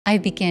I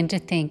began to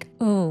think,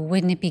 oh,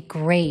 wouldn't it be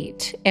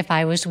great if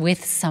I was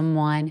with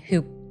someone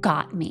who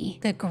got me?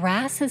 The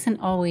grass isn't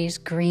always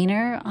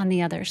greener on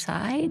the other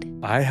side.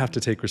 I have to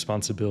take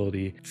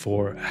responsibility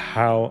for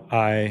how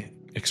I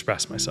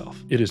express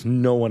myself. It is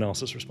no one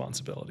else's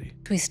responsibility.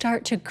 We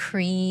start to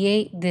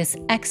create this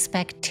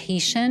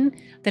expectation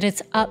that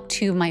it's up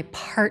to my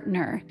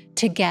partner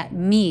to get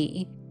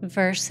me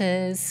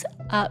versus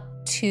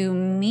up to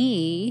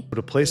me.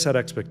 To place that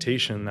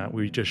expectation that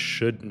we just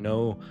should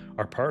know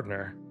our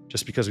partner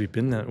just because we've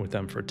been with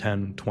them for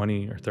 10,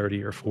 20, or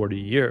 30, or 40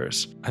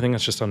 years, I think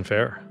that's just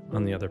unfair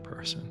on the other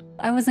person.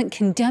 I wasn't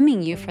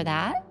condemning you for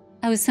that.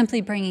 I was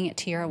simply bringing it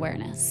to your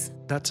awareness.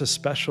 That's a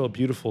special,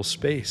 beautiful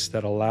space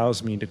that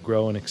allows me to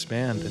grow and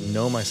expand and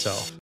know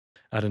myself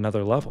at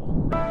another level.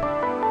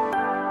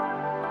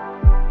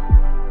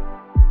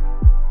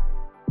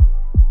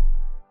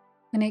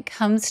 When it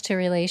comes to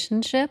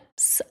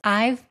relationships,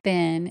 I've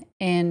been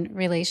in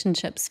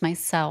relationships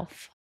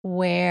myself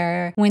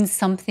where when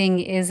something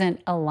isn't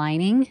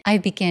aligning, I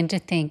begin to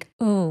think,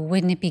 oh,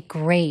 wouldn't it be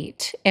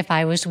great if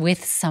I was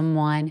with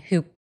someone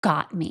who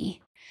got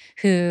me,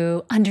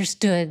 who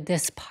understood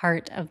this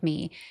part of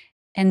me?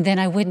 And then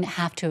I wouldn't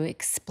have to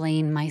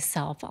explain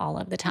myself all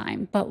of the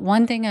time. But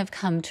one thing I've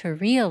come to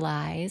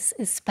realize,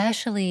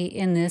 especially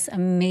in this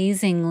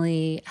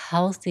amazingly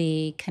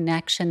healthy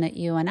connection that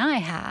you and I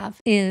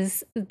have,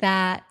 is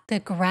that the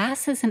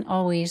grass isn't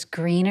always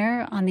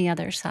greener on the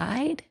other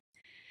side.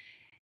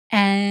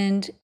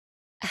 And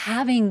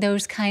having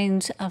those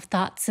kinds of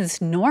thoughts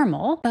is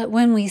normal. But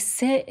when we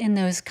sit in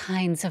those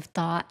kinds of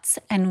thoughts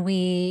and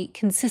we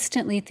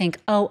consistently think,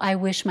 oh, I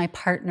wish my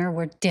partner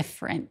were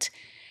different,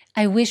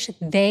 I wish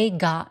they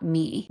got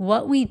me.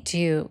 What we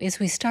do is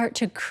we start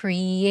to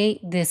create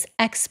this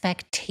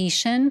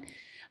expectation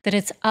that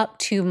it's up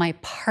to my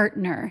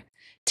partner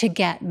to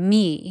get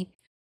me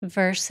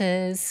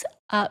versus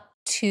up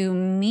to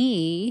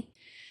me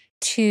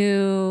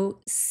to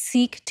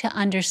seek to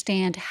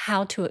understand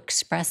how to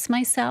express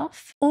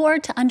myself, or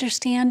to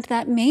understand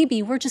that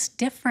maybe we're just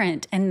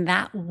different in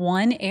that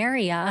one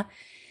area.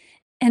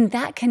 And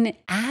that can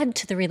add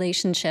to the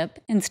relationship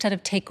instead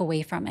of take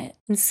away from it.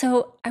 And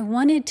so I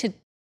wanted to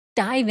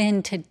dive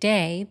in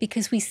today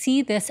because we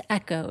see this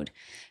echoed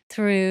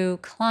through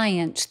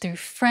clients, through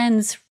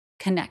friends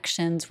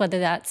connections, whether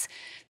that's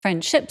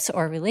friendships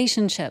or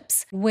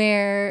relationships,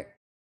 where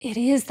it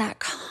is that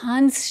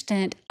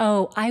constant,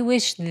 oh, I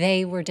wish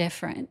they were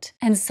different.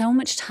 And so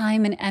much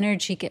time and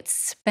energy gets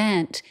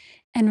spent,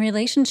 and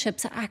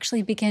relationships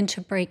actually begin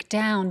to break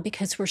down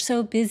because we're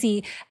so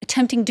busy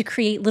attempting to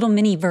create little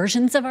mini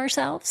versions of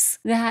ourselves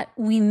that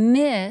we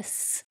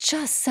miss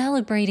just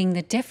celebrating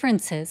the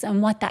differences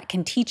and what that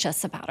can teach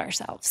us about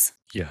ourselves.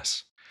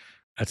 Yes,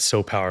 that's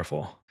so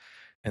powerful.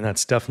 And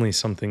that's definitely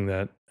something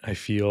that I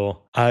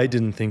feel I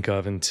didn't think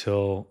of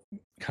until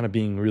kind of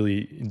being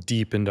really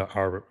deep into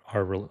our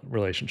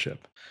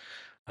relationship.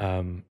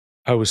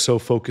 I was so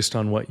focused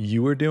on what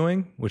you were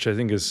doing, which I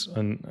think is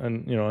a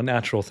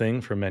natural thing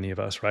for many of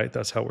us, right?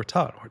 That's how we're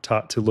taught. We're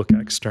taught to look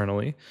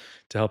externally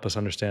to help us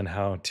understand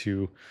how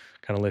to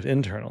kind of live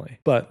internally.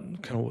 But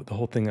kind of the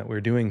whole thing that we're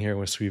doing here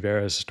with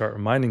Suivera is start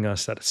reminding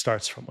us that it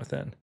starts from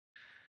within,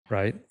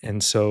 right?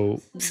 And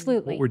so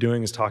Absolutely. what we're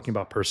doing is talking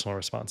about personal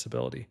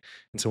responsibility.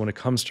 And so when it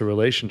comes to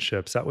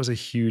relationships, that was a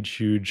huge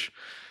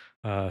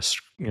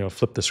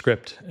flip the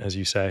script, as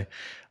you say.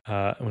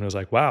 When I was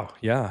like, wow,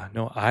 yeah,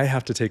 no, I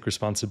have to take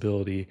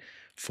responsibility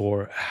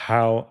for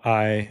how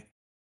I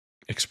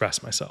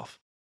express myself.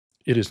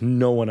 It is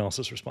no one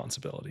else's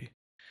responsibility.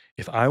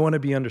 If I want to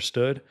be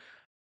understood,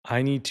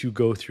 I need to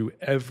go through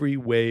every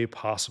way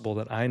possible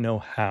that I know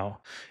how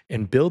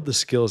and build the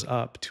skills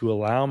up to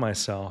allow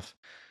myself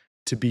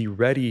to be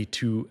ready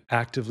to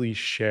actively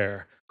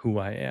share who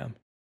I am.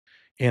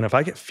 And if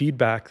I get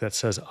feedback that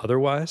says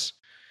otherwise,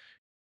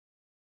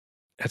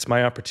 it's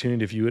my opportunity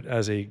to view it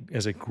as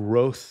a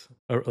growth,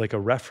 or like a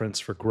reference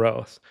for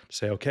growth, to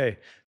say, okay,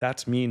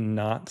 that's me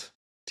not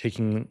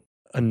taking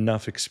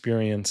enough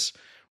experience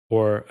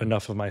or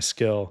enough of my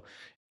skill.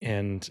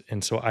 And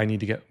so I need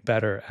to get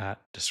better at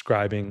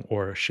describing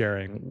or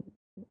sharing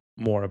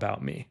more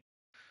about me.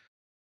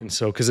 And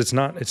so, because it's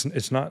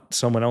not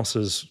someone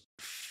else's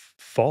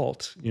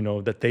fault,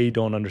 that they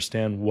don't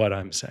understand what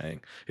I'm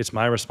saying. It's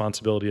my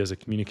responsibility as a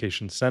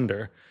communication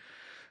sender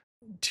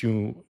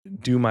to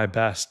do my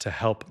best to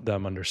help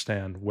them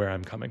understand where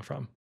I'm coming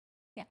from.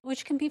 Yeah,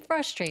 which can be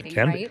frustrating,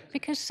 Can be. right?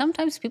 Because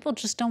sometimes people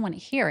just don't want to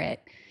hear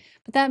it.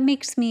 But that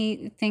makes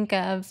me think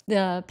of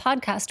the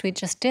podcast we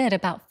just did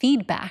about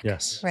feedback,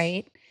 Yes.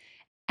 right?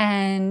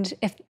 And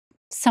if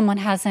someone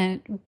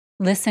hasn't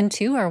listened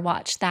to or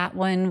watched that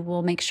one,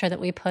 we'll make sure that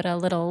we put a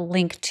little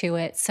link to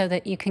it so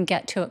that you can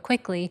get to it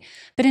quickly.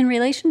 But in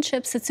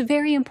relationships, it's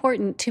very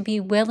important to be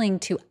willing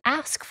to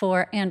ask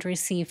for and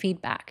receive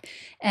feedback.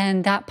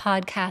 And that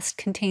podcast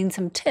contains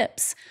some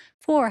tips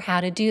for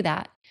how to do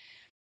that.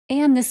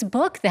 and this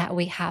book that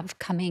we have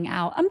coming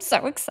out. I'm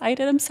so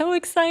excited. I'm so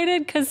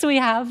excited because we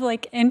have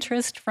like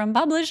interest from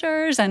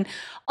publishers and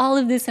all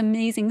of this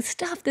amazing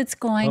stuff that's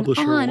going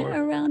Publisher on war.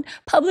 around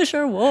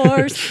publisher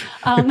wars.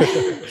 Um,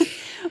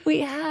 we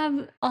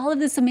have all of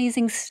this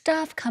amazing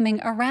stuff coming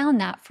around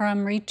that,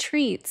 from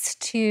retreats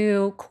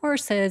to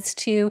courses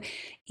to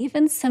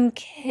even some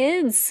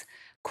kids'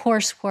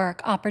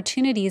 coursework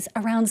opportunities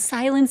around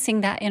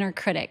silencing that inner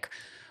critic,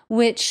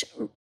 which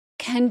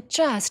can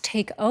just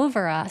take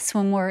over us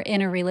when we're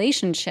in a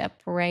relationship,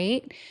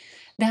 right?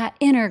 That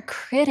inner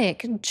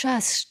critic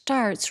just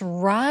starts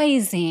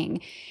rising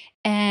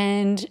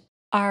and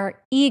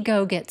our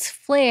ego gets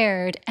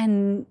flared.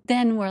 And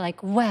then we're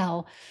like,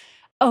 well,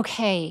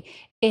 okay,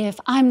 if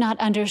I'm not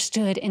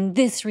understood in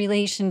this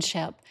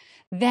relationship,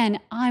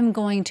 then I'm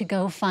going to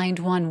go find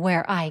one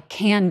where I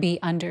can be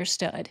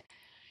understood.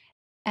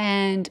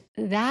 And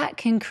that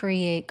can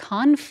create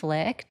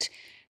conflict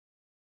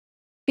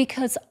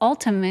because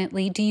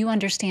ultimately, do you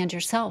understand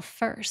yourself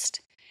first?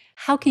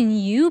 How can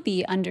you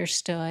be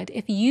understood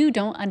if you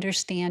don't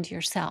understand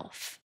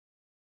yourself?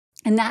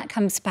 And that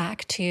comes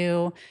back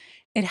to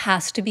it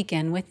has to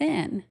begin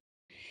within.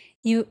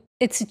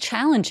 It's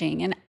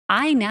challenging, and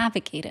I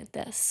navigated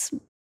this.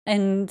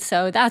 And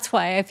so that's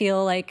why I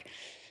feel like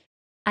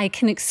I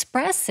can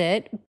express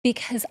it,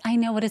 because I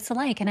know what it's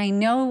like. And I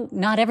know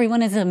not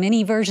everyone is a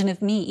mini version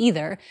of me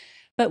either.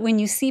 But when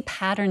you see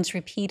patterns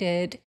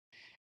repeated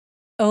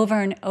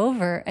over and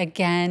over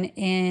again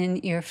in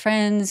your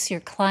friends, your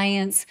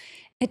clients,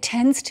 it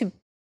tends to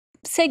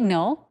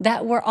signal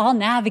that we're all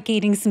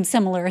navigating some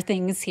similar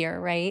things here,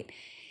 right?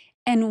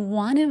 And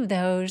one of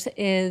those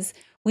is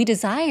we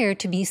desire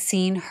to be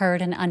seen,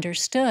 heard, and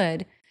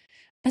understood,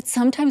 but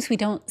sometimes we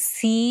don't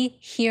see,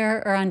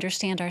 hear, or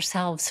understand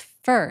ourselves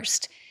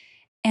first.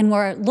 And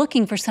we're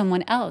looking for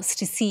someone else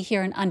to see,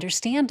 hear, and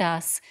understand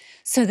us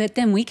so that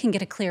then we can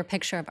get a clear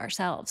picture of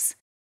ourselves.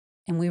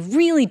 And we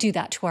really do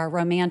that to our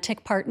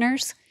romantic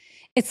partners.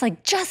 It's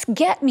like, just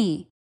get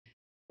me.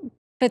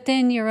 But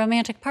then your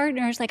romantic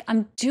partner is like,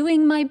 I'm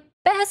doing my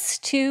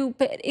best to,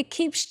 but it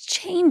keeps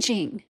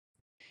changing.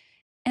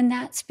 And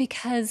that's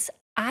because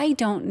I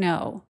don't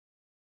know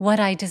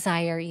what I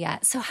desire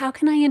yet. So how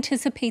can I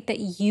anticipate that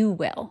you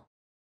will?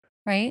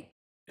 Right?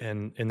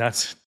 And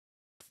that's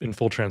in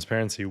full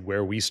transparency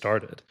where we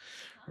started,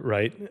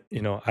 right?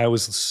 I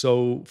was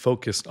so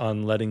focused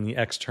on letting the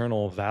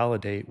external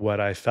validate what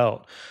I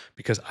felt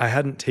because I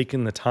hadn't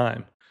taken the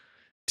time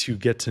to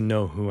get to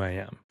know who I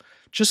am.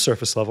 Just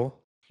surface level,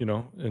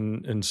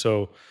 and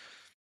so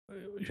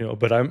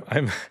but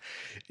I'm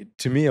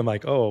to me, I'm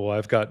like, oh well,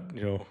 I've got,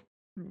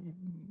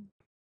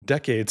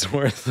 decades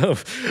worth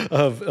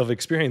of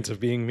experience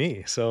of being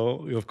me.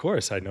 So of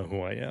course I know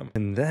who I am.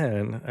 And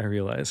then I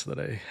realized that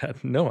I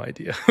had no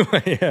idea who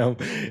I am.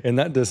 And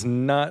that is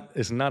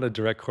not a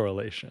direct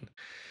correlation.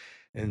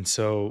 And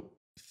so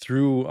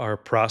through our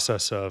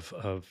process of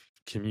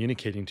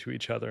communicating to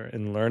each other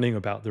and learning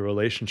about the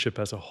relationship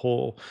as a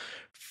whole,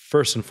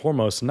 first and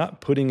foremost,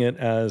 not putting it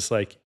as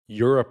like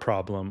you're a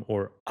problem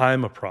or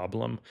I'm a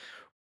problem,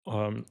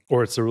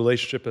 or it's the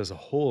relationship as a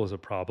whole as a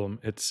problem.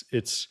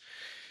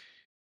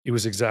 It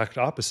was exact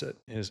opposite.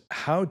 Is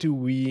how do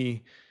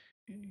we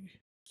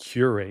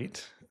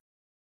curate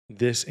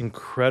this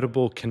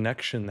incredible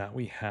connection that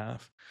we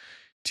have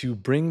to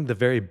bring the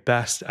very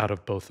best out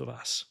of both of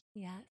us?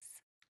 Yes.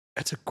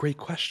 That's a great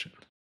question.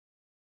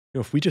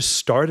 If we just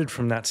started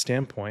from that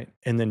standpoint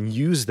and then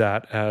use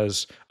that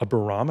as a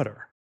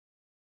barometer,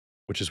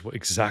 which is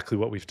exactly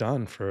what we've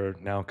done for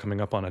now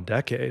coming up on a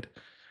decade,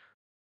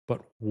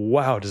 but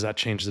wow, does that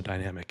change the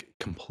dynamic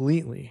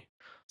completely?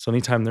 So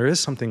anytime there is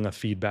something of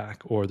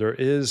feedback or there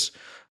is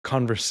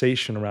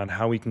conversation around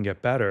how we can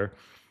get better,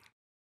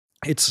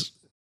 it's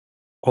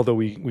although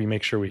we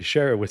make sure we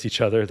share it with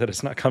each other that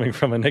it's not coming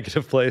from a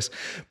negative place,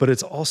 but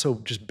it's also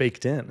just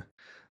baked in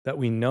that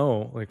we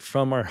know, like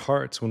from our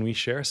hearts when we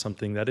share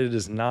something, that it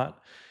is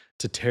not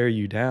to tear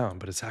you down,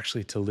 but it's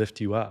actually to lift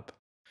you up.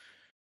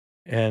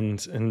 And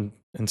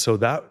so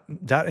that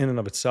in and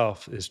of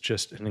itself is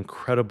just an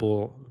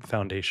incredible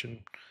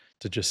foundation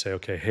to just say,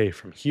 okay, hey,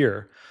 from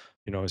here,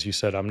 as you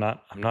said, I'm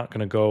not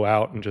going to go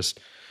out and just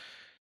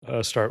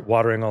start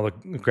watering all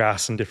the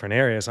grass in different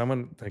areas. I'm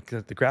gonna like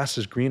the grass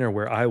is greener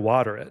where I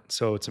water it.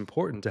 So it's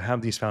important to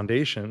have these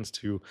foundations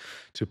to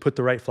put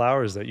the right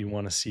flowers that you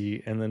want to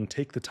see, and then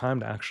take the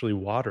time to actually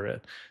water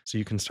it, so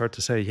you can start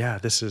to say, yeah,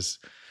 this is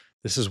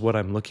what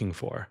I'm looking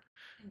for.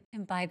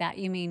 And by that,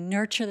 you mean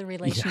nurture the Yes.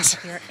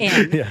 relationship you're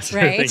in, Yes.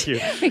 right? Thank you.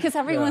 Because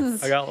Yeah,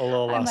 everyone's, I got a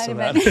little I lost might in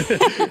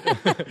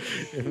have that.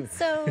 been.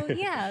 So,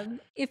 yeah,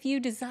 if you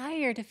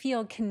desire to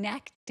feel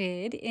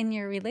connected in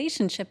your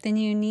relationship, then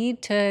you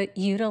need to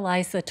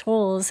utilize the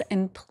tools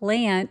and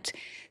plant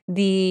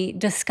the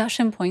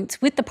discussion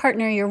points with the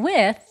partner you're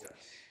with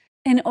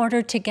in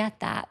order to get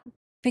that.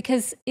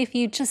 Because if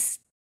you just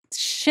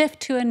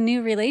shift to a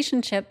new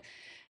relationship,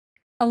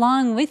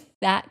 along with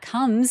that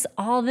comes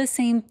all the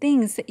same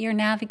things that you're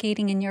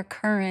navigating in your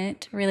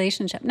current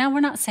relationship. Now, we're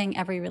not saying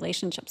every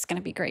relationship is going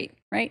to be great,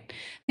 right?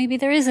 Maybe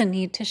there is a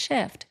need to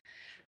shift,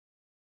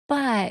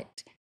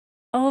 But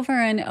over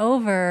and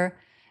over,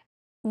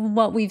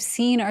 what we've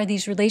seen are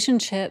these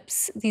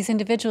relationships, these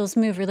individuals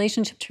move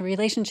relationship to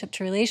relationship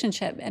to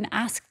relationship and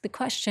ask the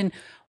question,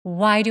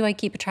 why do I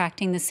keep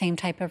attracting the same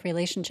type of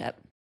relationship?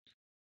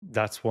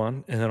 That's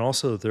one. And then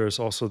also there's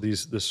also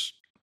these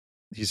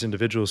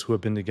individuals who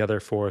have been together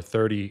for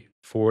 30,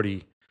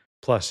 40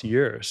 plus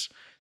years.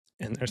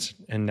 And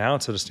now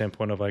it's at a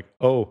standpoint of like,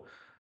 oh,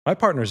 my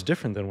partner is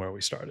different than where we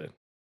started,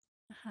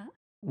 Uh-huh.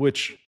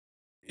 which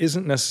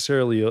isn't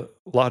necessarily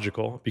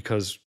logical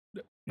because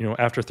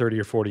after 30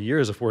 or 40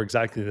 years, if we're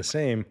exactly the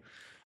same,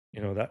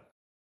 that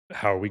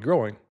how are we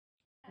growing?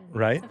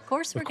 Right? Of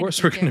course, Of we're going to course,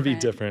 be we're going to be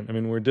different. different. I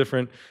mean, we're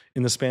different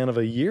in the span of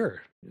a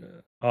year,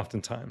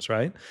 oftentimes,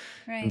 right?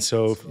 And Right.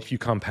 so, if you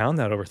compound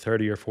that over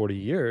 30 or 40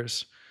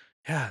 years,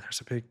 yeah,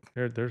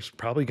 there's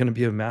probably going to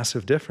be a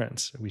massive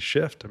difference. We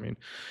shift. I mean,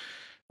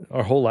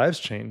 our whole lives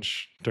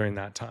change during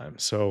that time.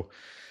 So,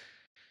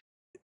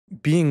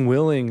 being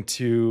willing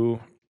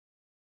to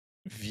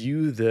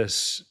view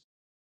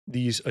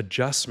these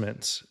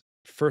adjustments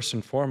first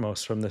and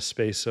foremost from the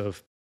space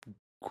of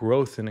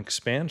growth and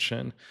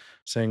expansion,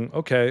 saying,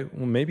 okay,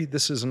 well, maybe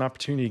this is an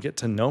opportunity to get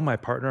to know my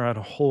partner at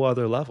a whole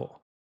other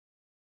level.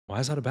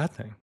 Why is that a bad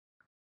thing?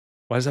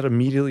 Why does that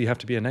immediately have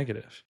to be a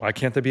negative? Why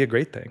can't that be a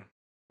great thing?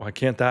 Why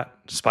can't that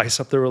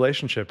spice up the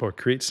relationship or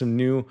create some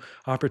new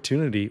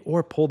opportunity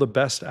or pull the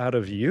best out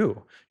of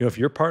you? If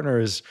your partner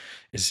is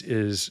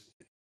is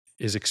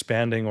is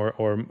expanding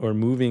or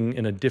moving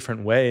in a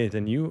different way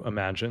than you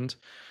imagined,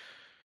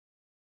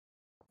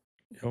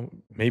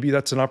 maybe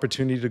that's an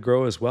opportunity to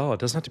grow as well. It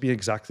doesn't have to be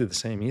exactly the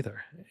same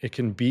either. It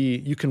can be,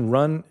 you can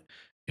run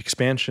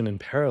expansion in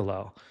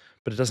parallel,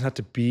 but it doesn't have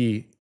to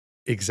be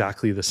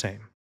exactly the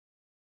same.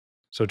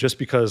 So just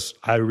because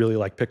I really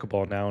like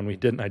pickleball now and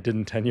I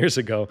didn't 10 years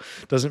ago,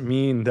 doesn't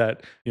mean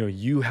that,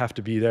 you have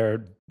to be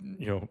there,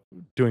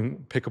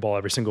 doing pickleball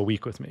every single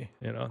week with me.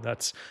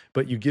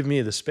 But you give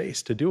me the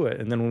space to do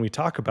it. And then when we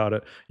talk about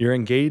it, you're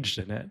engaged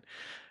in it.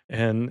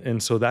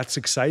 And so that's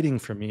exciting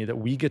for me that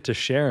we get to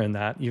share in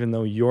that, even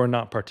though you're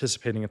not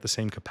participating at the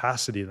same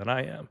capacity that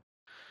I am.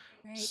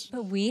 Right.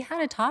 But we had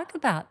to talk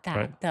about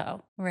Right. that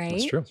though, That's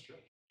right? true.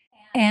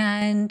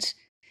 And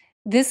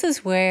this is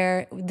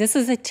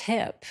a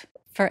tip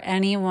for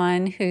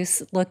anyone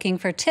who's looking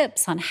for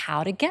tips on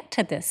how to get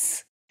to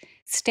this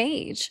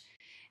stage.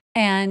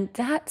 And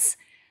that's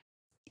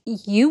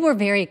you were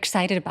very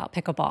excited about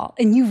pickleball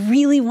and you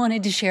really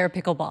wanted to share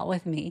pickleball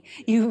with me.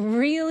 You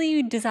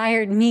really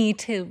desired me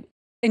to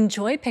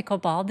enjoy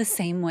pickleball the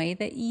same way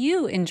that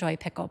you enjoy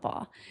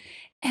pickleball.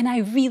 And I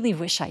really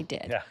wish I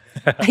did. Yeah.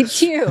 I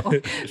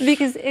do,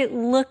 because it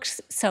looks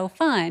so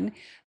fun,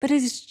 but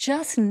it's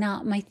just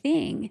not my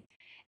thing.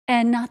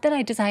 And not that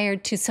I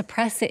desired to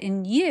suppress it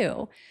in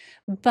you,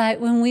 but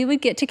when we would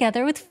get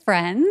together with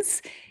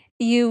friends,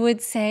 you would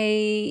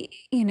say,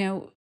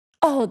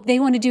 oh, they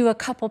want to do a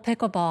couple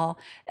pickleball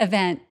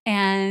event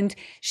and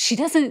she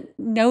doesn't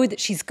know that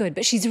she's good,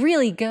 but she's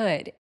really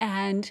good.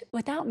 And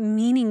without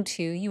meaning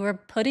to, you were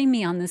putting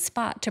me on the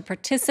spot to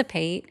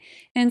participate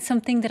in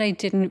something that I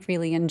didn't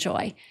really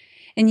enjoy.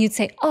 And you'd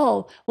say,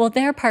 oh, well,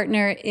 their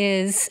partner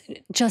is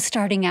just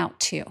starting out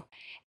too.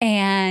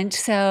 And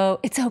so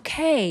it's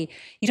okay.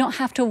 You don't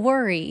have to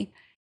worry.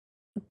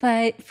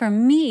 But for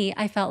me,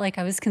 I felt like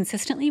I was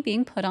consistently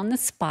being put on the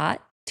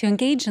spot to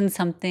engage in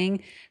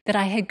something that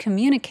I had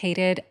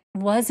communicated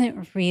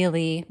wasn't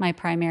really my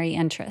primary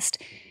interest.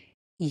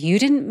 You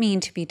didn't mean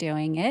to be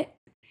doing it.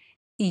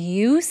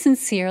 You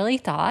sincerely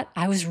thought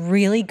I was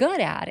really good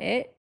at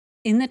it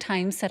in the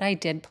times that I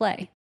did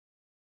play.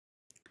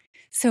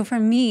 So for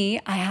me,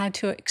 I had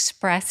to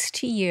express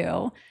to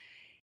you,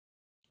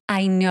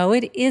 I know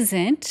it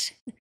isn't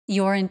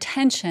your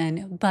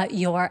intention, but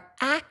your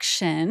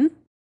action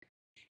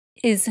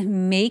is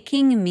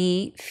making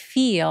me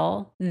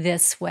feel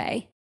this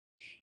way.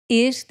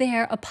 Is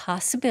there a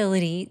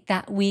possibility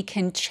that we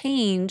can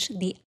change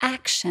the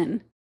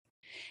action,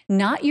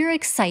 not your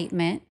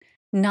excitement,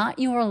 not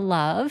your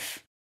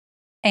love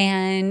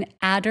and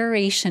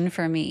adoration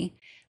for me,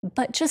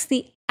 but just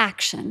the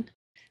action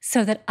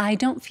so that I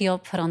don't feel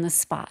put on the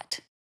spot?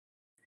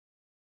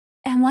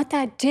 And what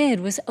that did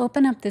was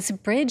open up this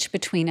bridge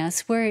between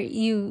us where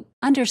you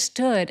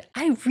understood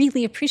I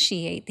really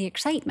appreciate the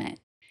excitement.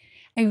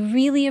 I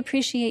really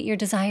appreciate your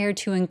desire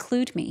to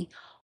include me.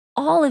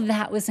 All of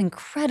that was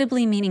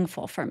incredibly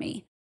meaningful for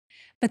me.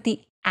 But the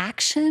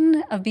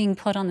action of being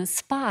put on the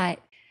spot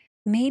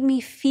made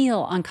me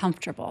feel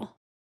uncomfortable.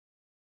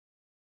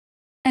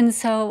 And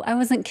so I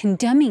wasn't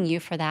condemning you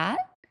for that.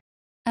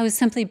 I was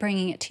simply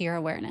bringing it to your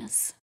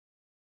awareness.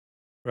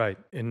 Right.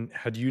 And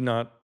had you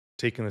not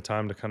taken the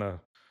time to kind of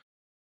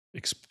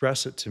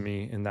express it to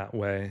me in that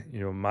way,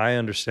 my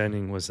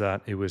understanding was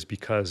that it was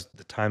because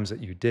the times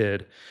that you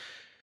did,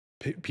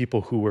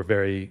 people who were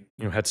very,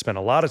 had spent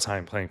a lot of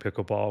time playing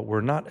pickleball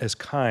were not as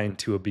kind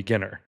to a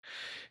beginner.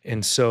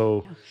 And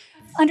so,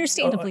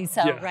 Understandably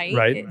so, yeah, right?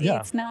 right. It, Yeah.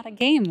 it's not a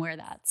game where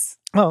that's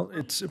Well,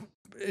 it's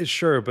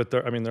Sure, but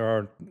there, I mean, there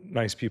are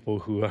nice people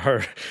who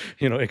are,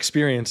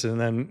 experienced and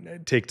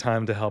then take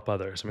time to help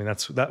others. I mean,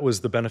 that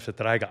was the benefit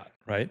that I got,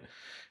 right?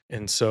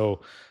 And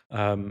so,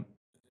 um,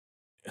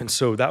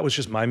 that was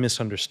just my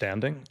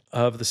misunderstanding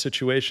of the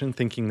situation,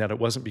 thinking that it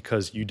wasn't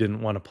because you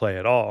didn't want to play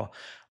at all.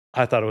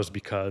 I thought it was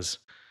because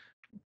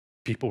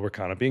people were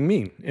kind of being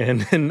mean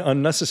and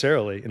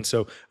unnecessarily. And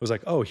so it was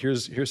like, oh,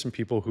 here's some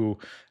people who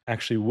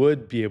actually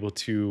would be able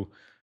to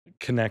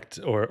connect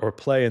or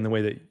play in the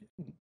way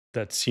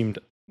that seemed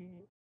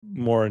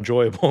more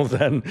enjoyable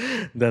than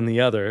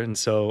the other. And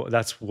so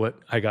that's what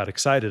I got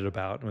excited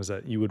about, was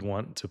that you would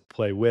want to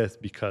play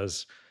with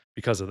because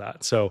of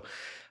that. So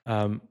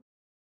um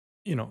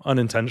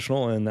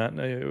unintentional, and that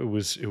it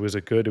was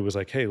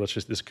like, hey,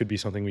 this could be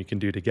something we can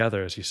do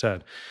together, as you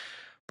said.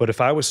 But if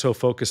I was so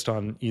focused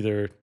on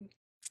either,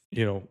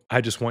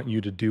 I just want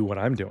you to do what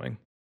I'm doing,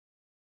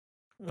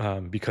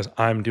 because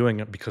I'm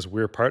doing it because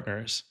we're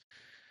partners,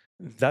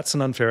 that's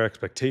an unfair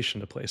expectation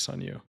to place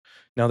on you.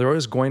 Now, there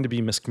is going to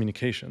be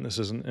miscommunication. This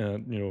isn't,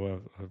 a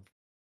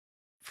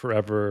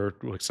forever.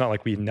 Well, it's not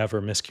like we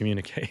never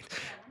miscommunicate.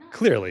 Yeah, we're not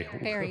Clearly, living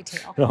in a fairy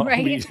tale, no,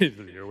 right?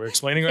 we're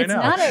explaining right It's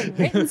now. not a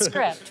written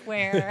script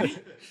where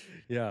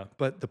Yeah,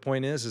 but the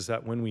point is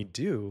that when we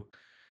do,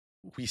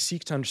 we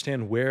seek to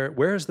understand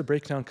where is the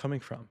breakdown coming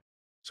from.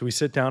 So we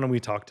sit down and we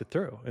talked it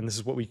through, and this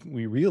is what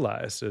we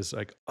realized is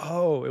like,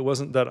 oh, it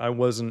wasn't that I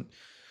wasn't,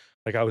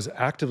 like, I was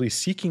actively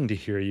seeking to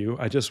hear you.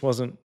 I just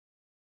wasn't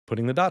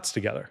putting the dots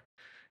together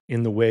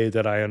in the way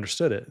that I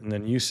understood it. And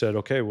then you said,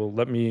 okay, well,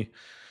 let me,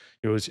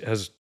 it was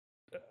as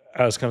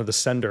kind of the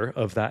sender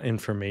of that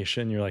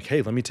information, you're like,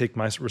 hey, let me take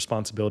my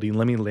responsibility and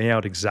let me lay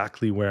out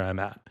exactly where I'm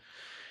at.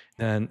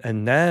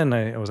 And then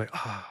I was like,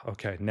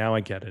 okay, now I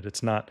get it.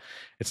 It's not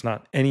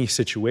any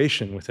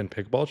situation within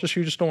pickleball. It's just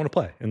you just don't want to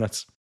play, and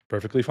that's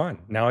perfectly fine.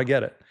 Now I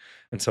get it,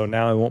 and so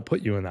now I won't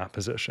put you in that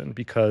position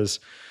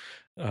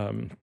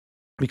um,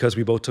 because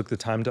we both took the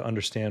time to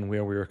understand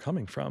where we were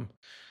coming from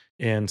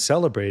and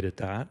celebrated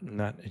that, and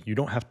that you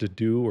don't have to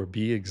do or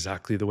be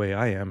exactly the way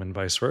I am, and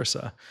vice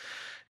versa.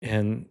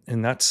 And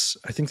that's,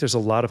 I think there's a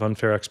lot of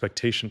unfair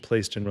expectation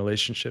placed in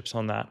relationships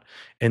on that,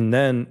 and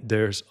then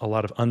there's a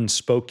lot of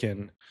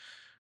unspoken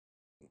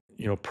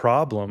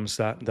problems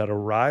that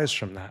arise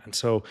from that. And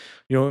so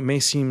it may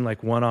seem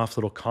like one-off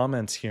little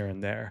comments here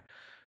and there,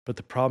 but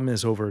the problem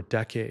is, over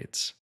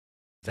decades,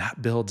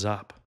 that builds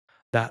up,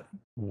 that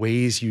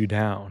weighs you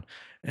down,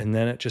 and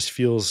then it just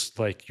feels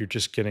like you're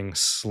just getting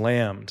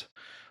slammed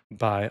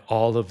by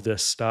all of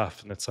this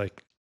stuff. And it's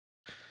like,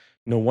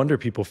 no wonder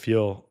people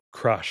feel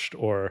crushed,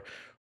 or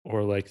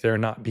like they're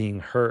not being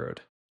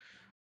heard,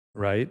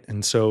 right?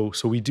 And so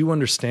we do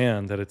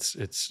understand that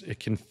it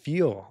can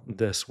feel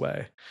this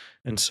way.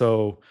 And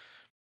so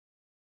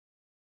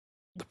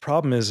the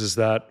problem is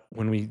that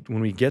when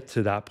we get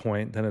to that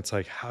point, then it's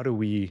like, how do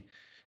we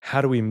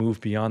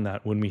move beyond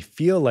that when we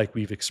feel like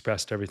we've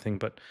expressed everything,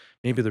 but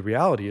maybe the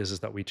reality is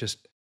that we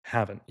just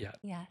haven't yet.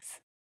 yes.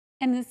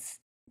 And it's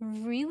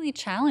really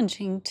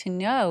challenging to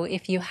know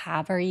if you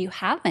have or you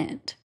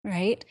haven't,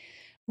 right?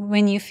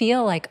 When you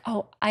feel like,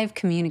 oh, I've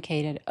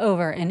communicated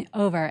over and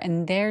over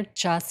and they're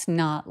just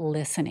not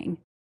listening,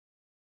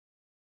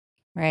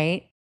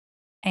 right?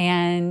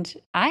 And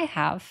I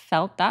have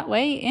felt that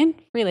way in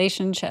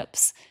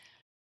relationships.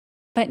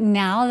 But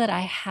now that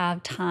I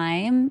have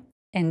time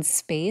and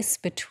space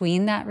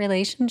between that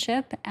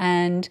relationship,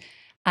 and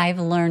I've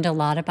learned a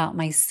lot about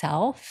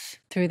myself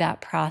through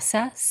that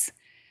process,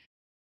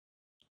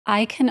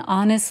 I can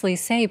honestly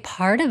say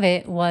part of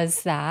it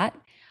was that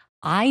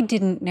I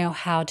didn't know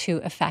how to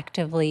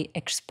effectively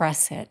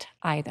express it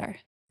either.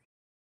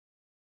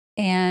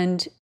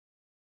 And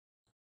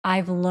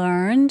I've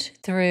learned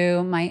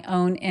through my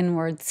own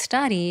inward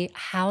study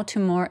how to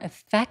more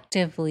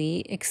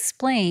effectively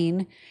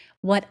explain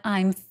what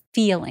I'm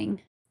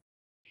feeling.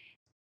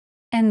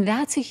 And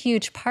that's a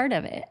huge part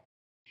of it.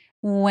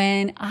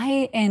 When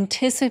I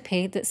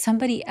anticipate that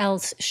somebody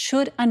else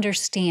should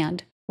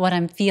understand what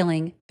I'm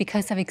feeling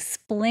because I've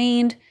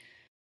explained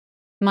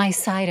my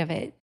side of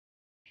it,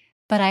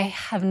 but I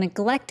have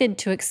neglected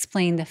to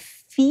explain the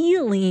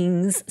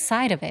feelings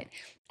side of it.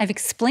 I've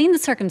explained the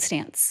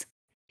circumstance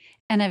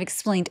and I've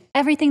explained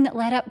everything that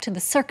led up to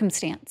the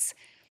circumstance,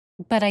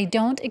 but I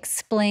don't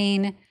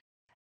explain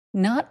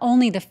not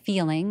only the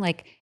feeling,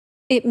 like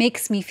it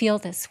makes me feel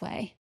this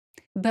way,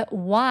 but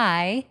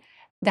why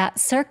that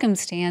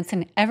circumstance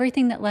and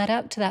everything that led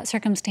up to that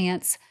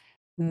circumstance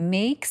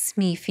makes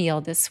me feel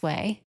this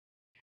way.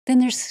 Then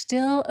there's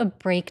still a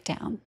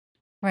breakdown,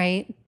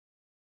 right?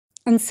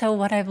 And so,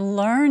 what I've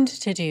learned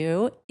to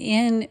do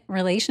in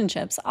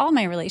relationships, all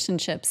my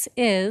relationships,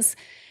 is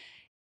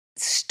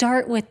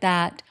start with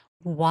that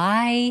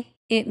why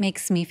it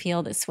makes me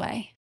feel this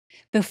way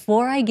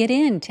before I get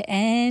into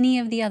any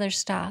of the other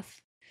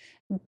stuff.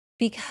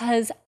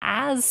 Because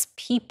as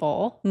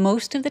people,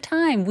 most of the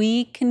time,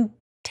 we can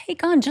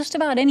take on just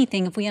about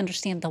anything if we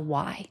understand the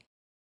why,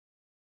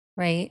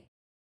 right?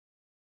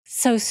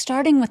 So,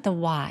 starting with the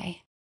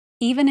why,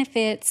 even if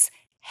it's,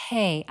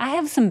 hey, I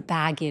have some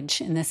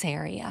baggage in this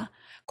area.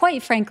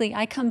 quite frankly,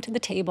 I come to the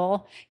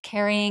table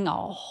carrying a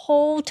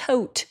whole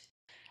tote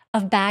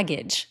of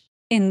baggage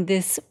in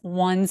this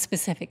one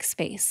specific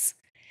space.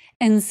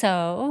 And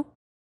so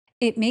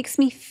it makes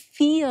me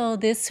feel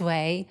this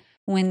way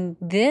when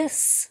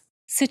this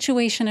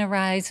situation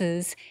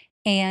arises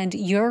and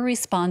your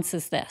response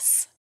is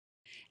this.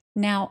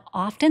 Now,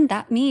 often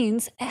that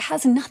means it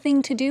has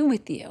nothing to do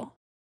with you.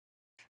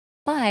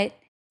 But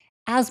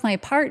as my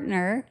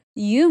partner,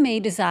 you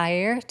may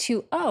desire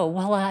to, oh,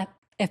 well,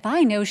 if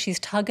I know she's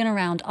tugging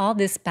around all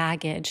this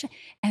baggage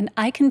and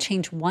I can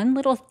change one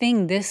little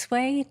thing this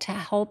way to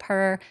help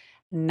her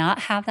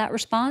not have that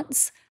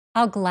response,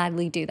 I'll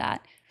gladly do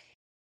that.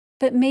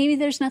 But maybe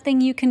there's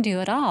nothing you can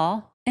do at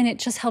all. And it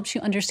just helps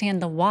you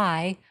understand the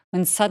why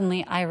when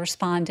suddenly I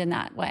respond in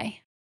that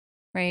way,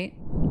 right?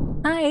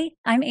 Hi,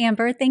 I'm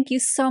Amber. Thank you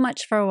so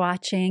much for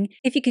watching.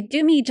 If you could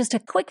do me just a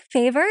quick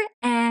favor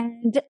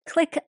and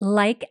click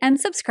like and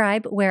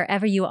subscribe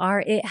wherever you are,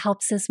 it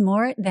helps us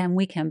more than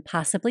we can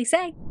possibly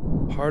say.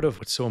 Part of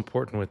what's so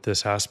important with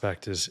this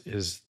aspect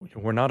is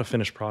we're not a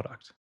finished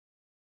product.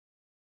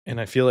 And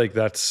I feel like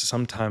that's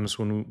sometimes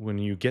when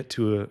you get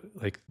to a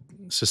like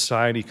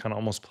society kind of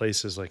almost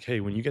places like, hey,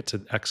 when you get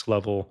to X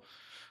level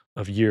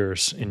of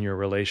years in your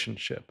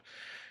relationship,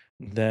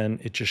 then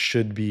it just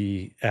should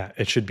be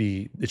it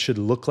should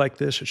look like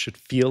this, it should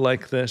feel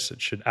like this, it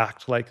should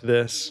act like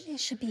this. It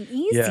should be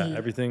Yeah, easy.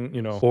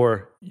 everything,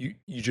 or you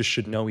just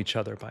should know each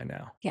other by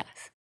now.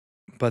 Yes.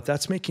 But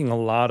that's making a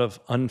lot of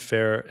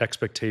unfair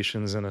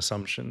expectations and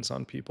assumptions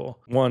on people.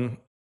 One,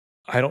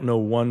 I don't know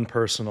one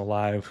person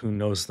alive who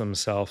knows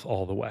themselves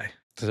all the way.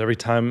 Because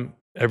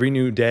every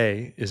new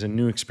day is a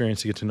new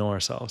experience to get to know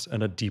ourselves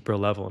at a deeper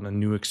level and a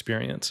new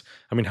experience.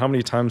 I mean, how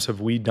many times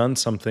have we done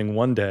something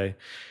one day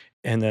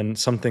and then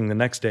something the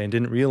next day and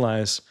didn't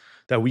realize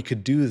that we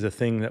could do the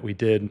thing that we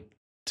did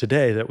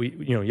today that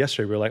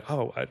yesterday we were like,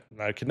 oh,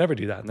 I could never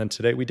do that. And then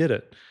today we did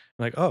it.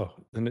 Like, oh,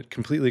 then it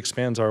completely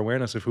expands our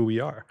awareness of who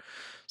we are.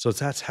 So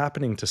that's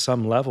happening to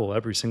some level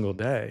every single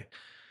day.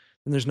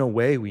 And there's no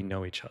way we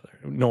know each other,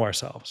 know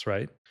ourselves,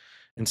 right?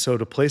 And so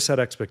to place that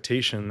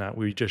expectation that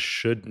we just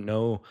should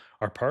know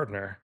our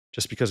partner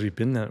just because we've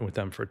been with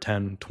them for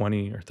 10,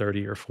 20, or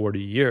 30, or 40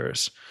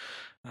 years,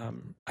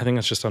 I think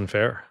that's just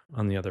unfair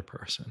on the other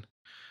person.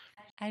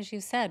 As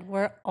you said,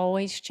 we're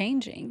always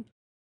changing,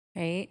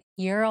 right?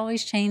 You're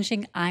always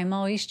changing. I'm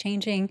always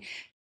changing.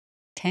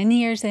 10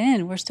 years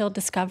in, we're still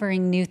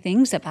discovering new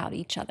things about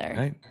each other.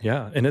 Right.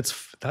 Yeah. And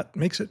that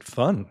makes it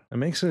fun. It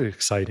makes it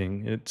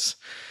exciting.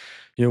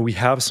 We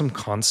have some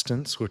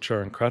constants which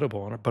are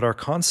incredible, but our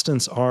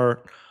constants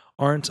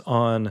aren't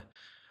on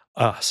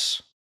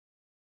us.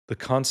 The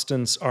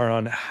constants are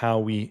on how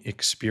we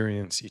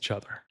experience each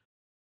other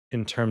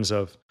in terms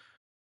of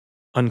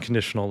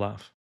unconditional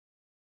love,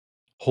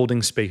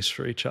 holding space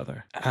for each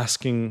other,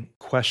 asking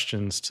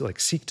questions to like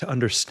seek to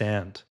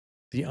understand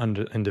the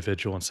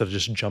individual instead of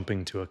just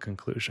jumping to a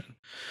conclusion.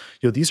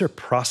 These are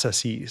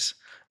processes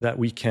that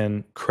we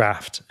can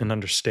craft and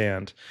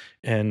understand,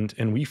 and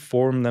we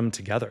form them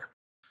together.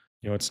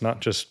 It's not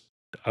just,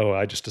 oh,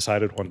 I just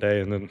decided one day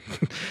and then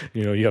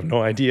you have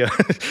no idea.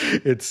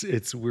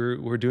 it's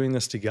we're doing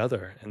this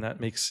together, and that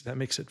makes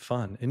it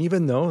fun. And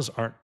even those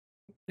aren't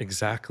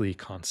exactly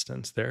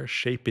constants. They're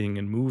shaping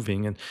and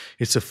moving, and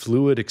it's a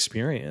fluid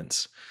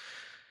experience.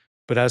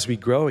 But as we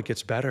grow, it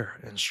gets better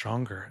and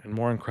stronger and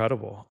more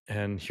incredible.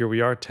 And here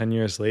we are 10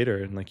 years later.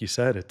 And like you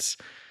said,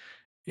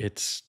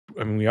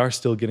 I mean, we are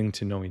still getting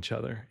to know each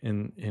other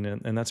and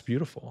that's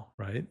beautiful,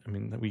 right? I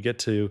mean, that we get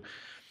to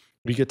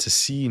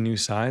see new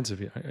sides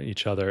of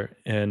each other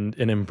and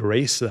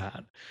embrace that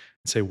and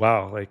say,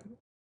 wow, like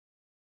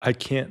I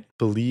can't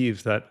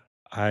believe that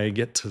I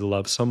get to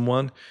love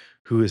someone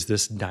who is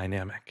this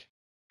dynamic,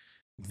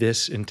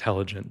 this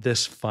intelligent,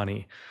 this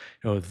funny,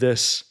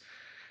 this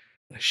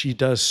she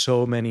does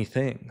so many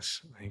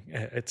things. Like,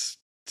 it's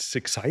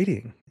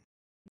exciting.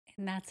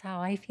 And that's how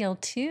I feel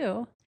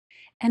too.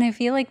 And I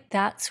feel like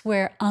that's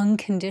where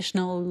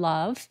unconditional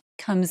love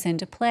comes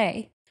into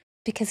play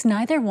because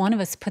neither one of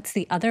us puts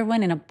the other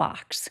one in a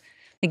box.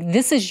 Like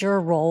this is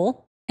your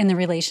role in the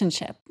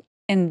relationship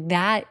and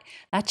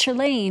that's your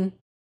lane.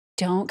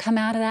 Don't come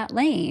out of that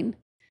lane.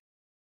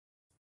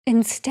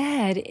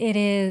 Instead, it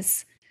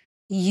is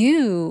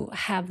you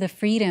have the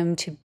freedom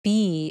to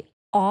be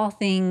all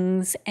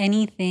things,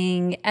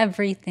 anything,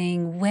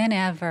 everything,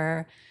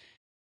 whenever.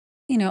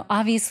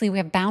 Obviously we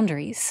have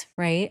boundaries,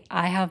 right?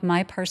 I have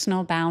my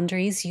personal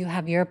boundaries, you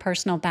have your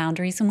personal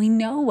boundaries, and we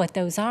know what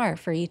those are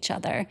for each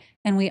other,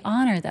 and we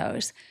honor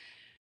those.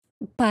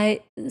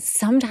 But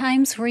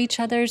sometimes we're each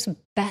other's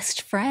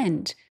best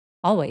friend.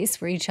 Always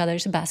we're each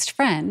other's best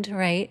friend,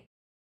 right?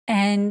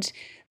 And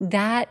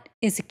that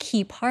is a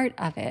key part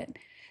of it.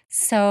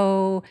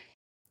 So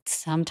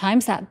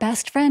sometimes that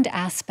best friend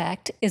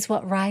aspect is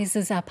what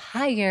rises up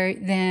higher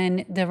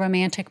than the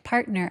romantic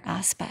partner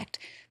aspect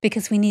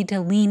because we need to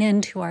lean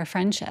into our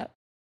friendship.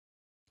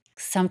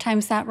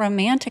 Sometimes that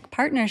romantic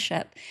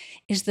partnership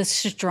is the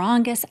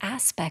strongest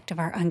aspect of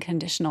our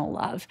unconditional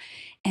love.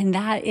 And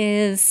that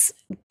is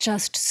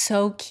just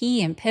so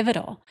key and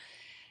pivotal.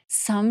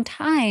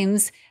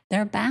 Sometimes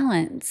they're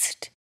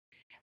balanced,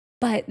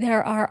 but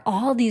there are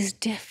all these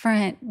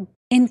different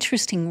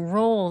interesting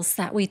roles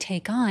that we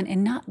take on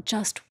and not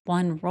just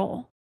one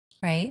role,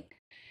 right?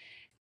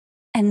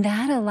 And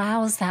that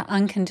allows that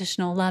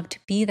unconditional love to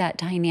be that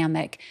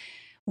dynamic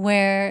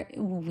where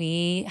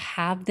we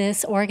have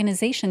this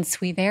organization,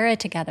 Suivera,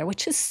 together,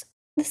 which is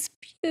this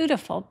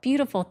beautiful,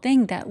 beautiful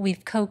thing that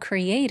we've co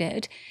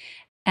created.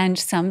 And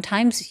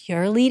sometimes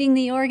you're leading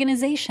the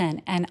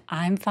organization and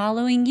I'm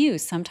following you.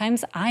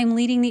 Sometimes I'm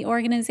leading the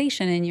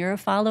organization and you're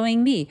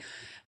following me,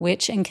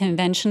 which in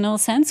conventional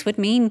sense would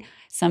mean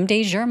some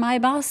days you're my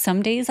boss,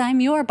 some days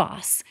I'm your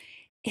boss.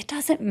 It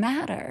doesn't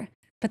matter.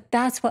 But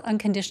that's what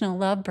unconditional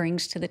love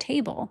brings to the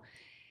table.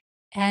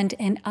 And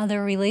in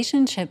other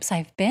relationships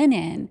I've been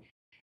in,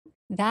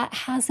 that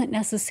hasn't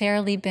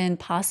necessarily been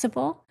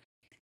possible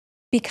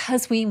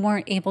because we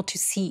weren't able to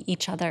see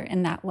each other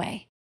in that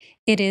way.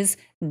 It is,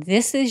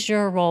 this is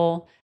your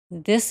role,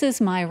 this is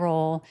my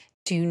role.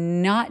 Do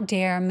not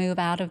dare move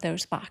out of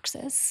those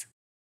boxes.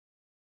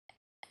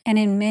 And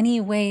in many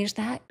ways,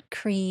 that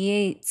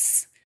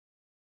creates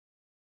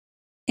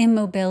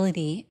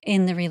immobility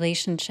in the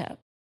relationship.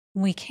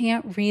 We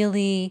can't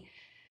really,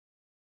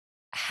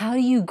 how do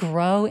you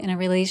grow in a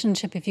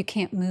relationship if you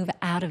can't move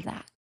out of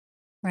that?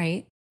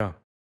 Right? Yeah,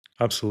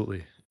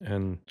 absolutely.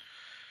 And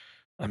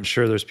I'm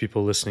sure there's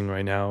people listening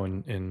right now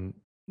and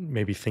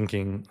maybe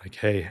thinking like,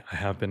 hey, I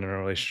have been in a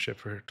relationship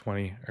for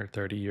 20 or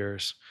 30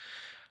 years.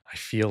 I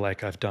feel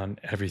like I've done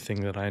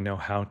everything that I know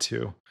how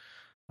to,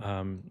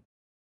 um,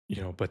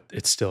 but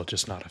it's still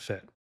just not a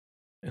fit.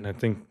 And I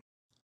think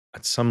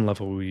at some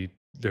level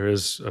there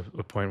is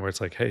a point where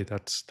it's like, hey,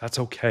 that's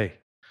okay.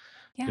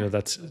 Yeah.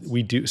 That's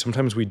we do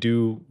sometimes we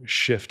do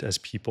shift as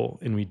people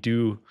and we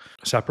do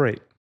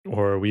separate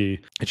or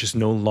it just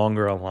no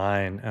longer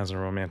align as a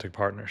romantic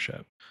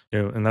partnership.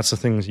 And that's the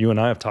things you and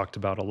I have talked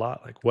about a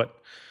lot. Like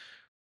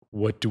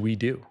what do we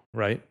do,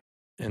 right?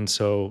 And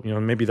so,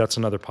 maybe that's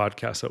another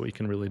podcast that we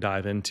can really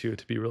dive into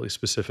to be really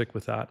specific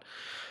with that.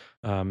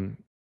 Um,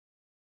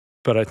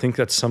 but I think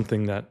that's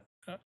something that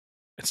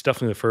it's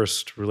definitely the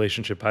first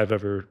relationship I've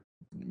ever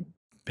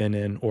been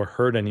in or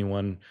heard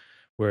anyone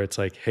where it's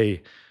like,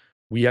 hey,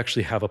 we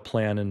actually have a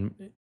plan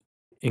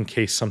in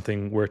case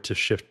something were to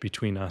shift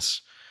between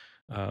us.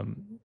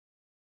 Um,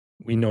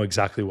 we know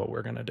exactly what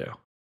we're going to do.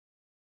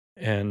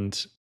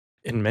 And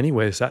in many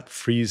ways, it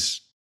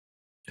frees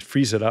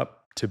it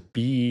up to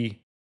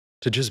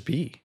just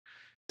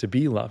to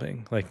be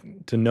loving,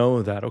 like to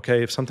know that,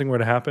 okay, if something were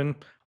to happen,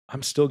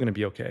 I'm still going to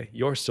be okay.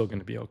 You're still going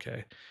to be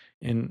okay.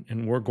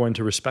 And we're going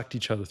to respect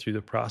each other through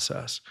the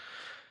process.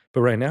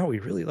 But right now we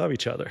really love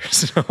each other.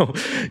 So,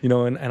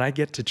 and I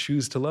get to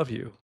choose to love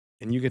you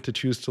and you get to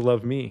choose to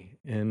love me.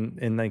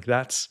 And like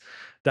that's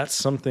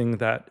something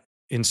that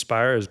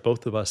inspires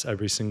both of us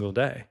every single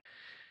day.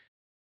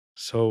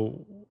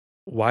 So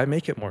why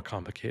make it more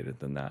complicated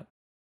than that?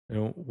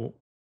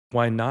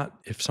 Why not,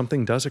 if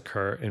something does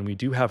occur and we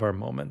do have our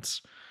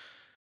moments,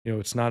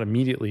 it's not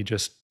immediately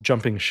just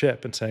jumping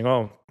ship and saying,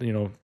 oh,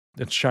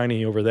 it's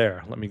shiny over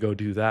there. Let me go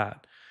do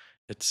that.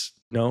 It's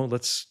no,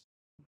 let's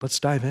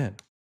dive in.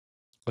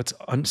 Let's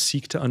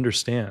seek to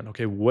understand,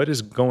 okay, what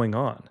is going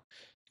on?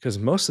 Because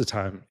most of the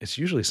time, it's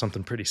usually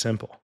something pretty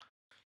simple,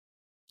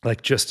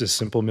 like just a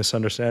simple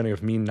misunderstanding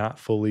of me not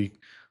fully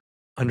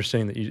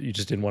understanding that you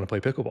just didn't want to play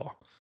pickleball.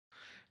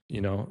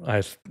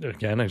 I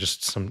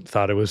just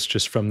thought it was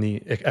just from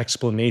the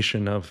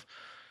explanation of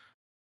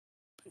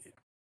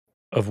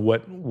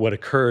what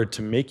occurred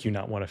to make you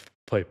not want to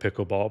play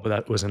pickleball, but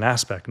that was an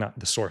aspect, not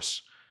the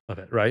source of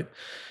it, right?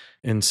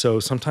 And so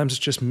sometimes it's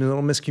just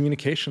little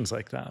miscommunications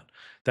like that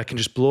that can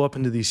just blow up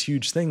into these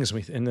huge things.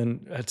 And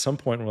then at some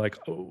point we're like,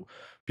 oh,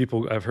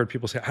 I've heard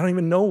people say, I don't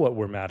even know what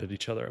we're mad at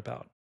each other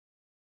about,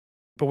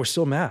 but we're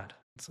still mad.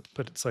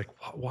 But it's like,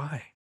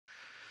 why?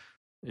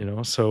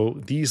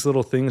 So these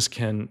little things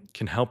can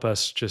help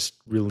us just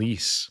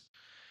release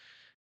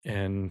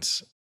and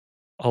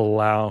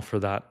allow for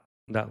that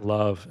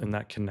love and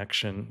that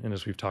connection. And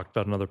as we've talked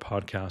about in other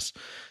podcasts,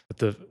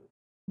 that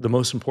the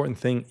most important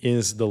thing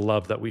is the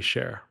love that we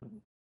share.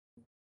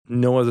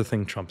 No other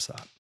thing trumps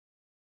that.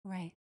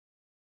 Right.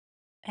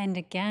 And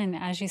again,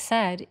 as you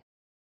said,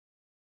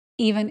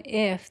 even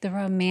if the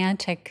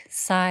romantic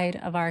side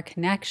of our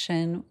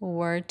connection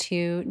were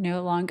to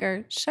no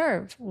longer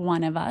serve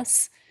one of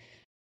us,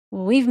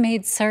 we've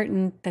made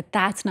certain that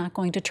that's not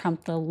going to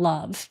trump the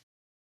love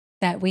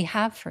that we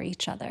have for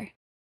each other.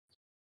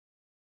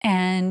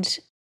 And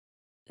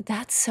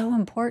that's so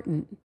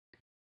important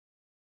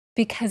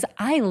because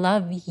I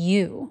love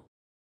you,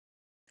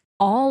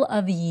 all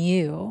of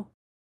you,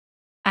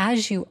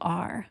 as you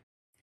are.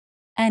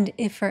 And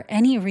if for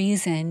any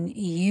reason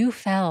you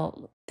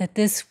felt that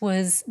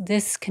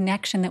this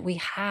connection that we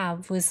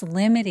have was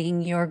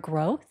limiting your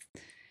growth,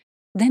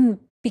 then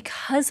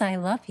because I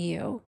love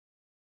you,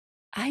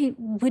 I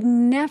would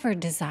never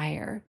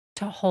desire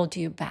to hold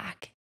you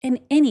back in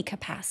any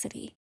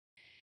capacity.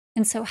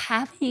 And so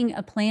having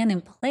a plan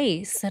in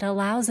place that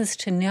allows us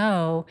to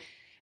know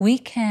we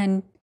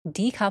can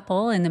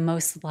decouple in the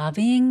most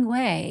loving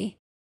way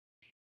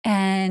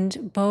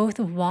and both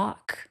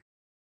walk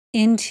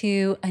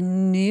into a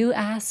new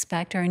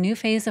aspect or a new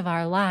phase of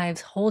our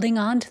lives, holding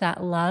on to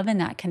that love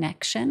and that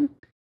connection,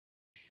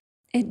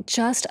 it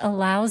just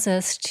allows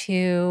us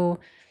to,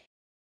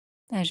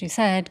 as you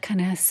said,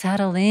 kind of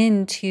settle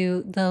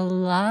into the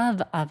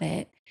love of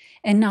it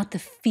and not the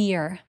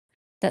fear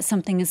that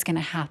something is going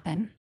to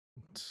happen.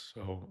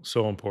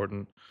 So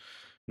important.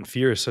 And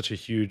fear is such a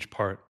huge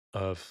part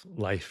of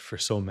life for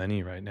so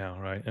many right now,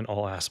 right? In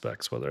all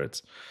aspects, whether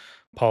it's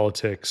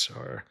politics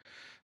or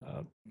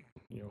uh,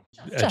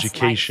 Just life.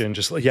 education,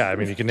 just like, yeah, I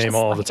mean, you can name Just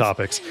all the life.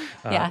 topics.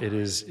 Yeah. It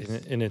is,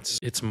 and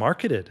it's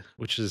marketed,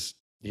 which is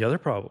the other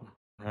problem,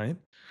 right?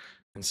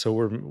 And so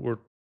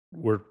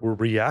we're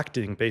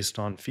reacting based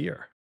on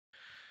fear.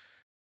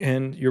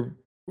 And your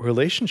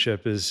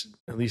relationship is,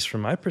 at least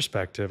from my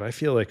perspective, I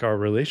feel like our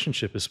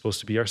relationship is supposed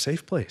to be our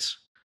safe place.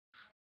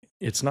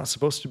 It's not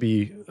supposed to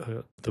be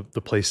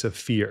the place of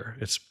fear.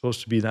 It's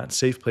supposed to be that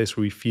safe place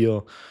where we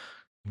feel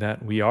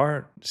that we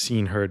are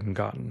seen, heard, and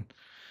gotten.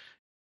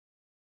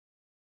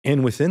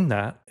 And within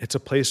that, it's a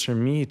place for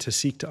me to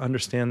seek to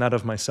understand that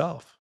of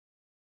myself.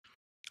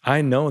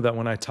 I know that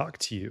when I talk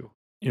to you,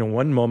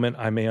 one moment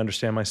I may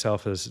understand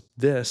myself as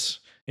this,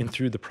 and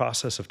through the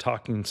process of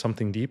talking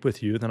something deep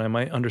with you, then I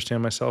might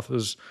understand myself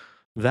as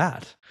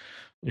that.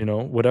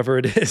 Whatever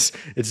it is,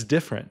 it's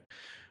different.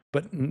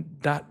 But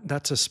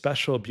that's a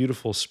special,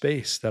 beautiful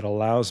space that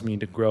allows me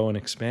to grow and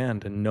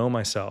expand and know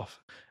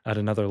myself at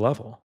another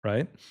level,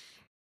 right?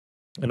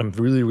 And I'm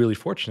really, really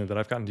fortunate that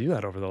I've gotten to do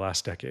that over the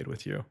last decade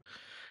with you.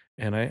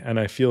 And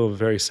I feel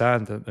very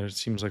sad that it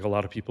seems like a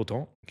lot of people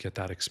don't get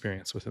that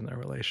experience within their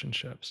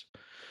relationships.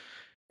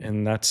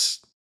 And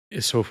that's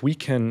so if we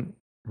can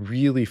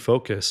really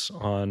focus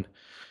on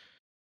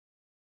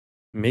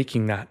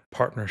making that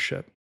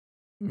partnership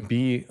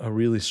be a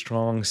really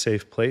strong,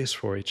 safe place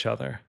for each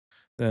other,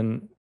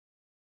 then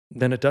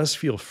it does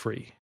feel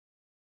free.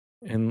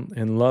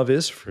 And love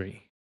is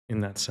free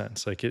in that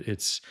sense. Like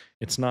it's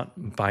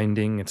not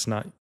binding, it's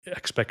not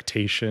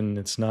expectation,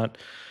 it's not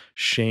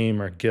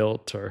shame or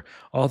guilt or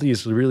all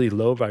these really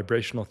low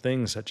vibrational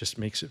things that just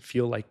makes it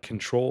feel like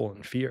control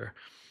and fear.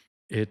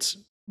 It's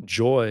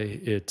joy,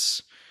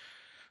 it's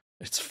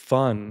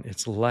fun,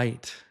 it's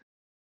light,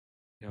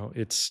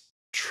 it's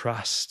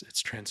trust,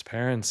 it's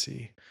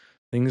transparency,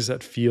 things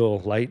that feel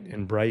light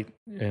and bright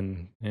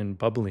and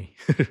bubbly.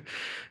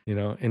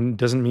 And it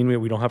doesn't mean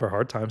we don't have our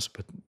hard times,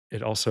 but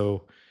it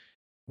also,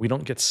 we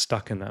don't get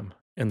stuck in them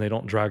and they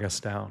don't drag us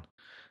down.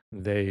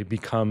 They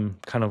become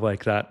kind of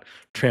like that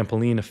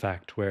trampoline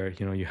effect where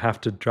you have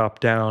to drop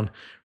down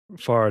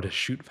far to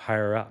shoot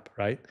higher up,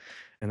 right?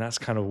 And that's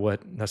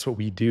what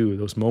we do.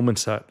 Those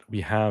moments that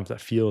we have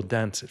that feel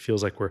dense, it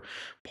feels like we're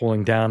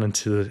pulling down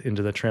into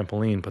the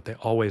trampoline, but they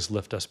always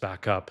lift us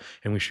back up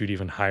and we shoot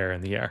even higher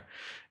in the air.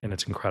 And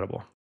it's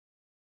incredible.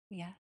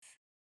 Yeah.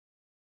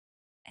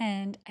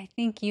 And I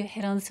think you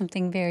hit on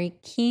something very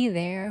key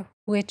there,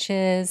 which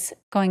is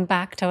going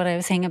back to what I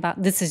was saying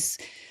about this is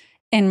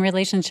in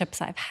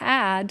relationships I've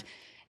had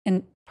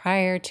and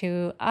prior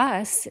to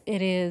us,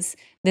 it is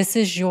this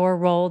is your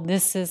role,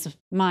 this is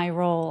my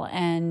role,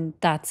 and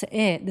that's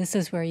it. This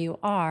is where you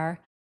are.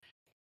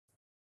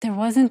 There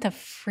wasn't the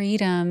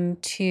freedom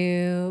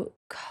to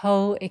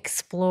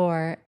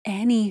co-explore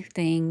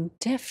anything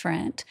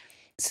different.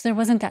 So there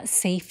wasn't that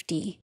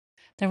safety.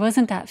 There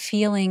wasn't that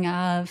feeling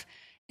of,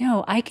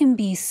 no, I can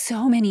be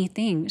so many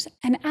things.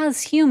 And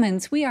as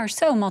humans, we are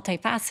so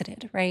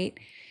multifaceted, right?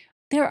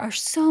 There are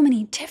so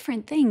many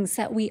different things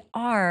that we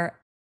are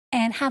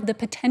and have the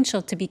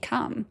potential to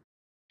become.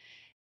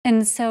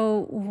 And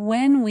so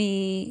when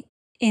we,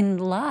 in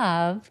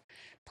love,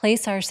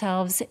 place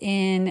ourselves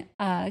in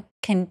a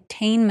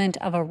containment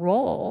of a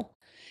role,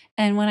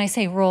 and when I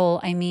say role,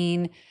 I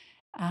mean,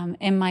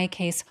 in my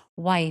case,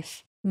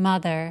 wife,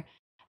 mother,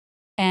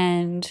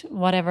 and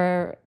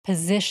whatever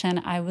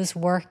position I was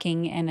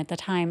working in at the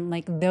time,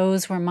 like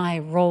those were my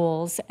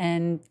roles,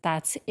 and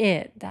that's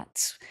it.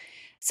 That's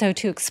so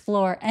to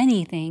explore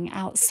anything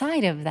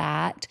outside of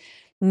that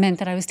meant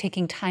that I was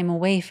taking time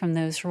away from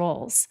those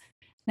roles.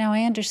 Now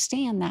I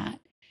understand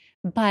that.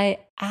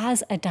 But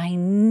as a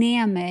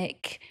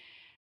dynamic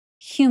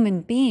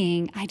human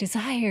being, I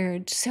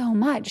desired so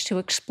much to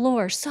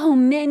explore so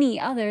many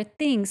other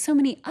things, so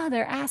many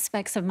other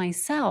aspects of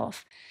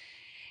myself.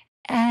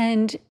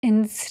 And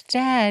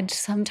instead,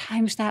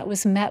 sometimes that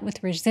was met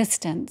with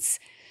resistance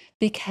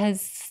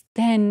because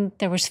then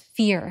there was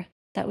fear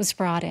that was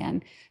brought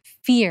in,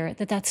 fear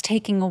that that's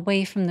taking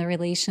away from the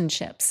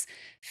relationships,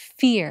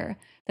 fear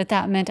that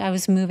that meant I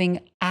was moving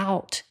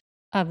out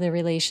of the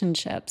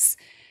relationships.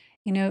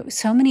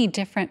 So many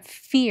different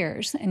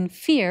fears, and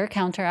fear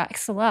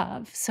counteracts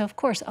love. So, of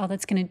course, all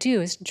that's going to do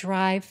is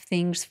drive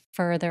things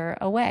further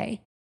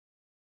away.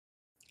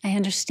 I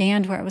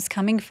understand where it was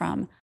coming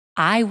from.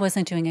 I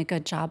wasn't doing a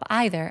good job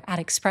either at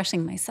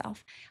expressing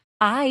myself.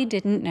 I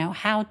didn't know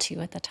how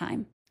to at the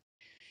time.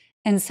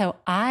 And so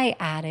I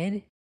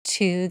added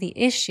to the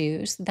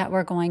issues that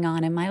were going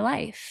on in my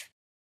life.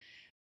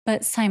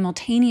 But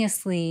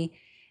simultaneously,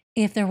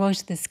 if there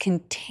was this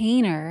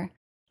container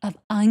of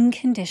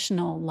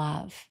unconditional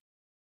love,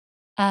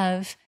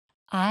 of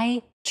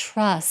I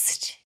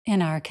trust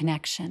in our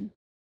connection,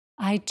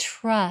 I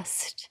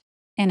trust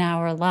in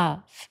our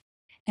love,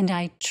 and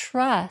I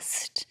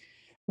trust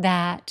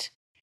that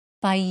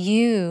by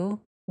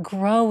you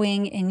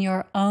growing in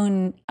your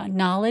own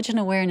knowledge and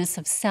awareness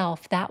of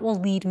self, that will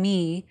lead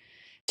me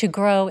to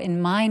grow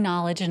in my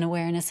knowledge and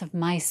awareness of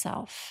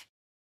myself.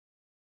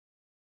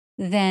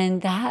 Then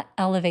that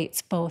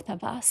elevates both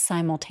of us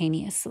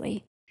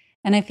simultaneously.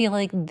 And I feel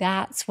like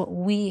that's what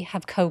we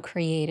have co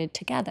created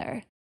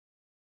together.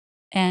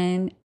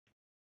 And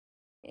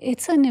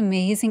it's an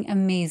amazing,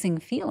 amazing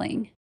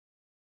feeling.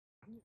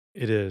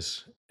 It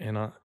is.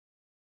 And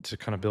to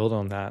kind of build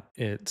on that,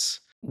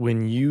 it's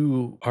when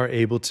you are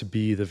able to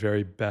be the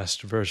very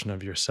best version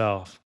of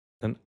yourself,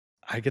 then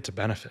I get to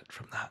benefit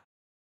from that.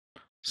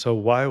 So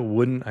why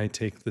wouldn't I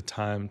take the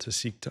time to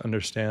seek to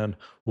understand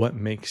what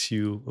makes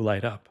you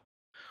light up?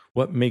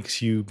 What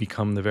makes you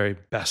become the very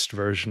best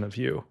version of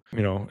you?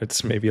 You know,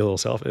 it's maybe a little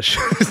selfish,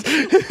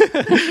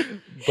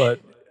 but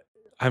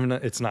I'm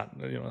not, it's not,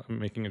 I'm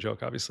making a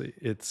joke, obviously.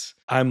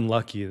 I'm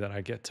lucky that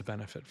I get to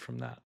benefit from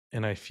that.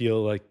 And I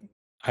feel like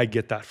I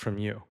get that from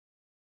you.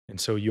 And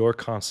so you're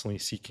constantly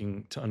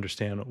seeking to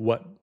understand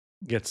what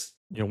gets,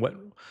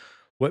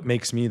 what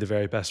makes me the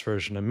very best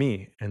version of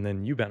me. And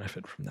then you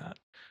benefit from that.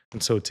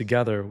 And so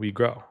together we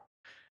grow.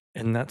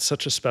 And that's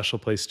such a special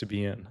place to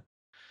be in.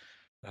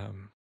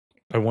 Um,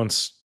 I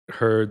once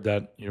heard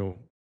that,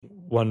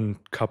 one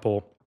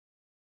couple,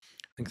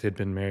 I think they'd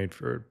been married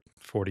for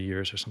 40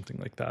 years or something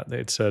like that. They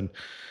had said,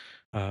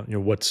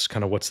 what's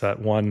that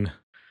one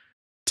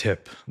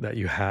tip that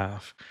you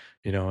have,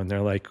 and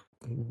they're like,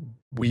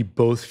 we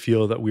both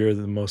feel that we are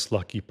the most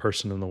lucky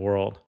person in the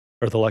world,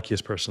 or the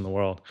luckiest person in the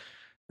world,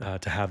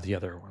 to have the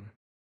other one.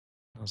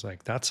 I was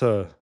like, that's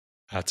a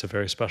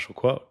very special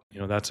quote.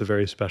 That's a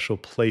very special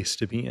place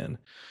to be in.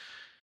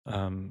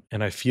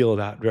 And I feel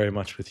that very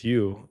much with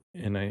you,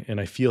 and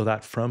I feel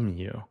that from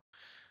you,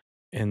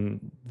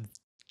 and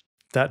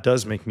that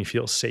does make me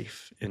feel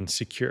safe and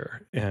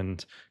secure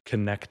and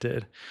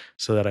connected,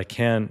 so that I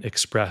can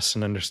express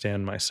and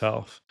understand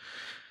myself.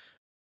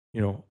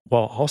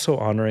 While also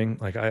honoring,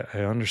 like I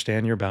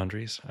understand your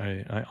boundaries,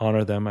 I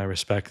honor them, I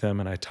respect them,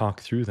 and I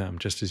talk through them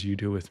just as you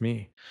do with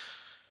me.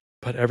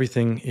 But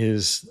everything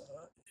is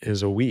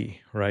a we,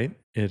 right?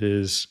 It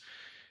is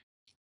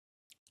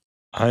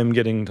I'm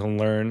getting to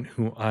learn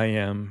who I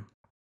am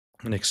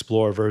and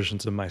explore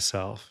versions of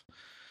myself.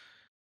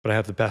 But I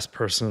have the best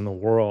person in the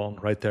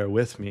world right there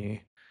with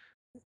me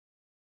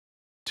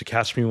to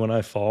catch me when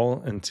I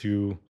fall and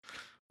to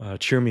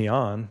cheer me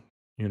on,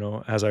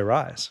 as I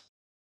rise.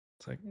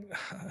 It's like,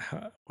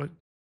 what,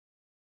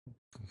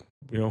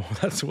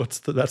 that's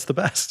the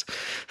best.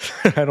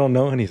 I don't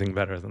know anything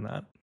better than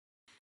that.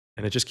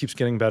 And it just keeps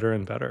getting better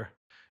and better,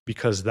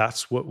 because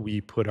that's what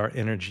we put our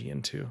energy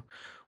into.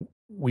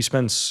 We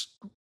spend,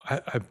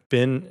 I've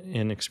been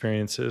in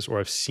experiences, or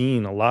I've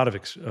seen a lot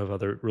of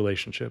other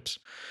relationships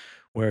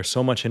where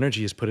so much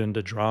energy is put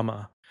into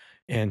drama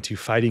and to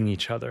fighting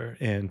each other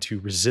and to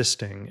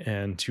resisting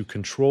and to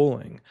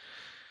controlling.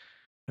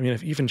 I mean,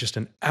 if even just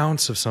an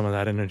ounce of some of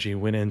that energy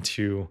went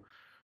into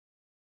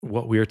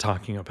what we're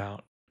talking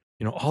about,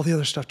 all the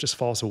other stuff just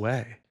falls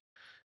away.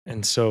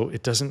 And so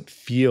it doesn't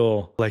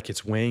feel like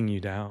it's weighing you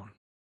down.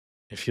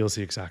 It feels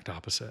the exact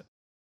opposite.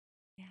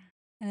 Yeah.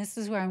 And this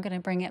is where I'm going to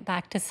bring it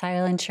back to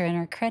silence your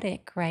inner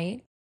critic,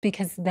 right?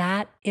 Because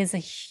that is a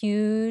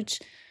huge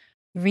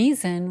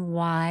reason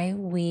why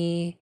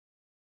we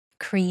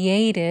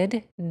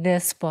created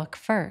this book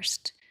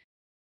first.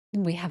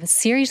 We have a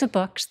series of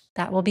books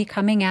that will be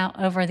coming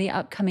out over the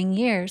upcoming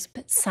years,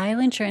 but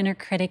Silence Your Inner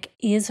Critic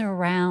is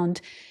around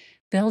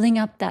building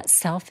up that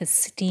self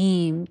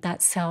esteem,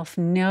 that self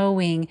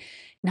knowing,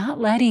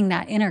 not letting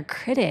that inner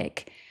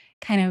critic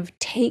kind of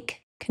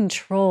take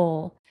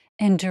control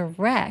and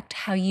direct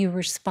how you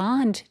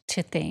respond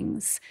to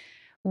things,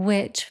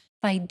 which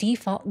by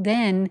default,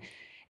 then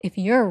if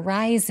you're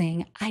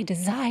rising, I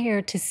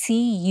desire to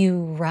see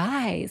you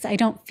rise. I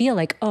don't feel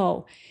like,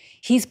 oh,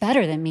 he's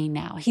better than me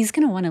now. He's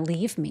going to want to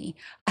leave me.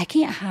 I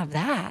can't have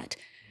that.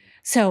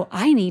 So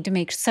I need to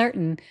make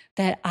certain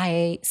that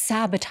I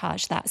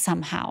sabotage that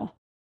somehow,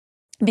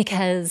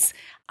 because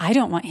I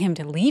don't want him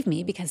to leave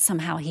me, because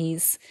somehow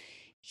he's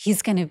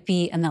going to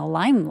be in the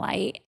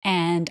limelight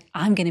and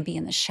I'm going to be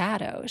in the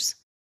shadows.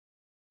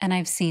 And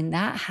I've seen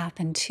that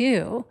happen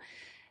too.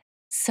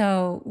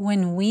 So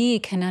when we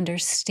can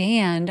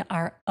understand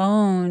our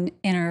own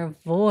inner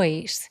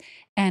voice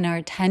and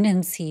our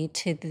tendency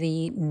to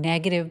the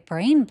negative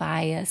brain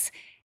bias,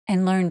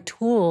 and learn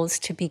tools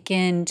to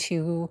begin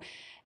to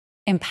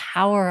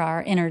empower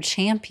our inner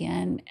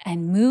champion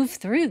and move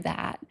through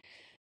that,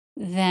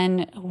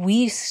 then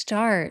we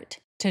start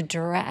to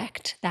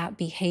direct that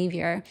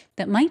behavior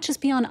that might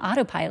just be on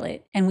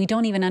autopilot and we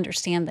don't even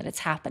understand that it's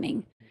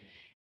happening.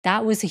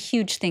 That was a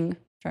huge thing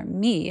for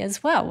me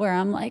as well, where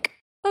I'm like,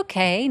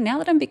 okay, now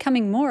that I'm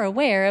becoming more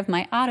aware of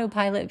my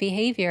autopilot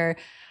behavior,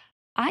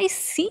 I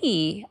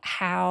see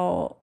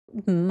how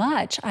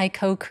much I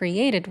co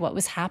created what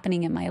was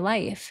happening in my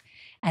life.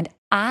 And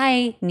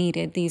I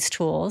needed these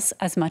tools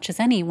as much as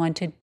anyone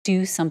to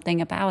do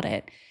something about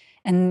it.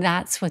 And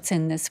that's what's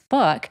in this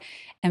book.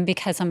 And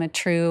because I'm a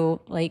true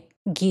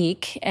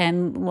geek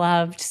and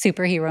loved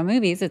superhero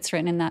movies, it's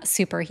written in that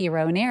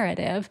superhero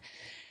narrative.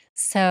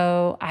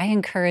 So I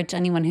encourage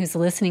anyone who's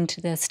listening to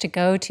this to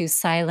go to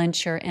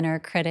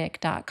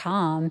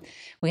silenceyourinnercritic.com.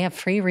 We have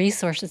free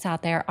resources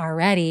out there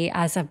already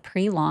as a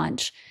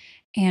pre-launch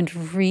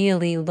and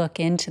really look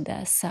into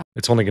this. So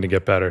It's only going to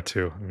get better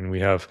too. I mean, we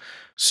have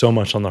so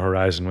much on the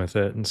horizon with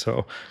it, and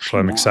so I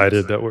I'm know.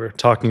 excited that we're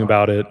talking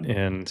about it.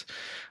 And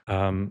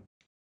um,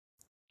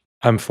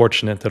 I'm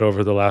fortunate that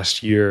over the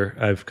last year,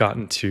 I've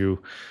gotten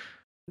to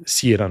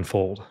see it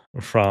unfold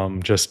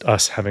from just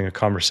us having a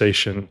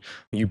conversation,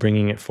 you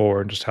bringing it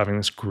forward, just having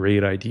this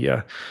great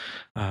idea,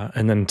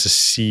 and then to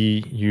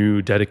see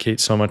you dedicate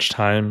so much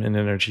time and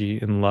energy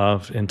and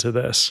love into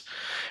this,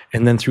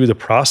 and then through the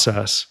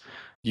process,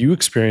 you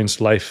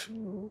experienced life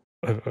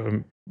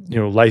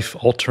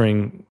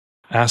altering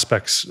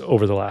aspects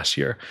over the last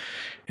year.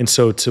 And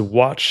so to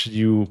watch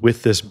you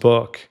with this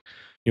book,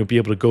 be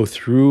able to go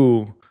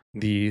through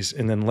these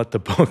and then let the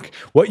book,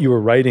 what you were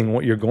writing,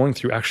 what you're going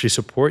through actually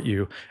support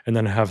you, and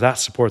then have that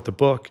support the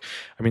book.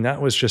 I mean, that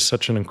was just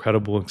such an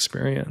incredible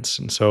experience.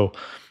 And so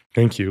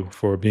thank you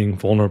for being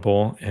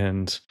vulnerable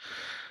and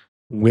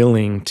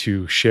willing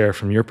to share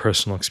from your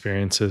personal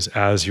experiences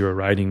as you were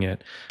writing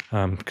it,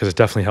 because it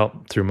definitely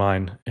helped through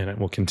mine and it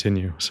will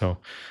continue. So,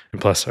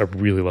 and plus I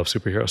really love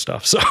superhero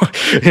stuff. So,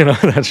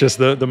 that's just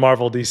the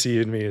Marvel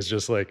DC in me is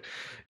just like,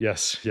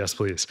 yes, yes,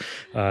 please.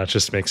 It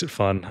just makes it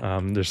fun.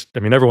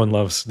 Everyone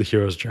loves the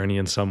hero's journey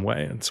in some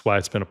way. It's why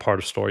it's been a part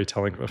of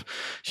storytelling of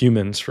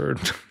humans for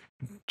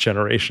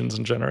generations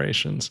and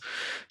generations.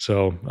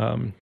 So,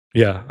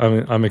 yeah,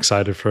 I'm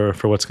excited for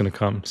what's going to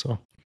come. So,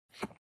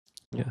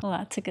 yeah.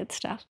 Lots of good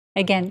stuff.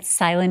 Again,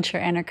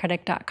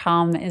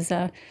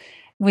 silenceyourinnercritic.com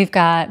we've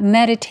got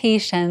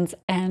meditations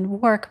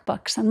and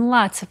workbooks and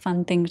lots of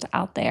fun things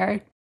out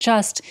there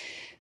just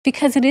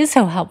because it is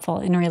so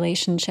helpful in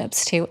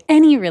relationships too.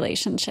 Any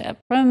relationship,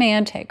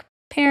 romantic,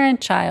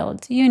 parent,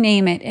 child, you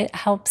name it, it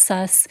helps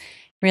us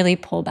really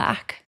pull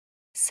back.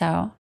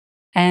 So,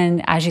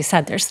 and as you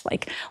said, there's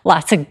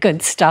lots of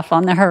good stuff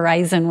on the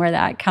horizon where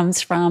that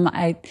comes from.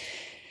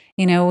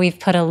 We've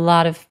put a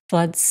lot of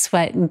blood,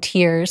 sweat, and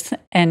tears,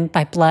 and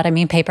by blood, I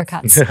mean paper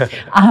cuts, a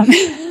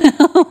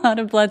lot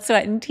of blood,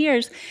 sweat, and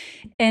tears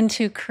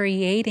into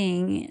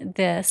creating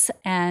this.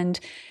 And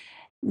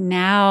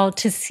now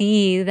to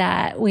see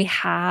that we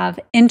have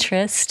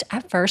interest,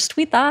 at first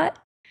we thought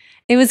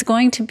it was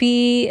going to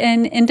be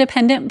an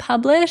independent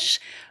publish,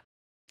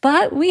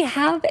 but we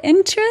have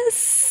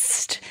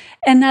interest.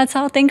 And that's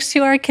all thanks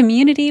to our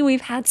community.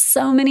 We've had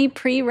so many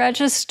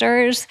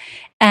pre-registers.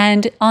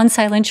 And on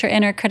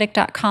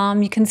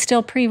silenceyourinnercritic.com, you can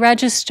still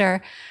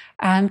pre-register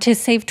to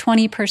save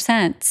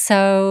 20%.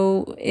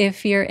 So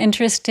if you're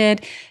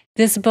interested,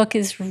 this book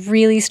is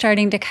really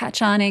starting to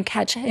catch on and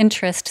catch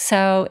interest.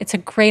 So it's a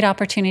great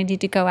opportunity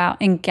to go out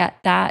and get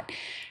that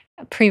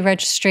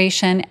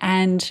pre-registration,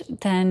 and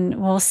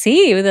then we'll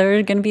see. There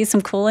are going to be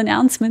some cool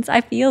announcements,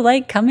 I feel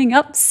like, coming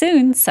up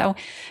soon. So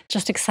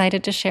just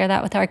excited to share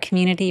that with our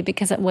community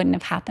because it wouldn't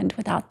have happened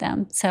without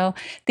them. So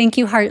thank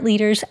you, heart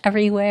leaders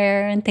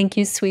everywhere, and thank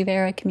you,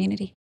 Suivera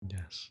community.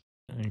 Yes,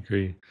 I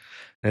agree.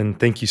 And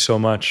thank you so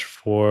much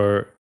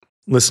for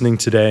listening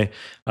today.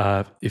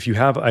 If you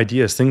have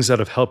ideas, things that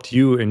have helped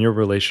you in your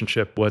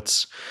relationship,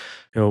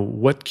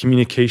 what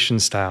communication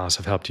styles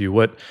have helped you?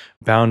 What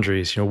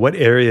boundaries? What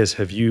areas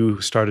have you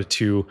started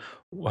to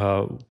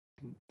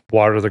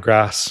water the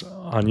grass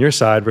on your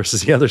side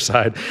versus the other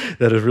side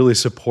that have really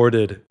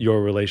supported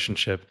your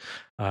relationship?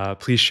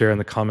 Please share in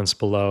the comments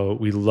below.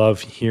 We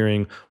love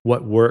hearing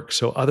what works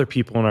so other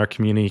people in our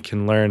community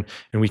can learn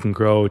and we can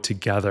grow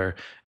together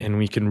and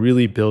we can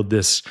really build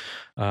this,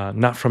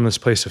 not from this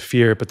place of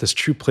fear, but this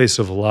true place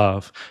of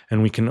love.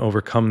 And we can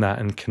overcome that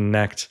and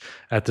connect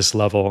at this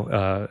level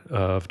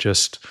of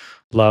just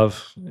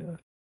love,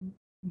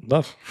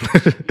 love.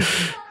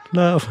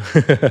 Love.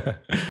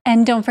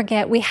 And don't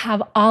forget, we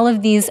have all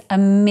of these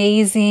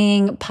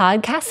amazing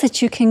podcasts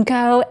that you can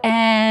go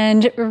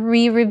and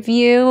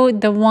re-review.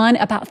 The one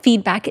about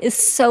feedback is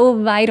so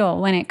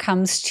vital when it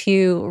comes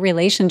to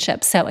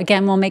relationships. So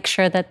again, we'll make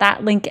sure that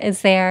that link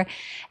is there.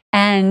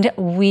 And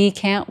we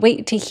can't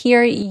wait to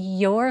hear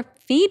your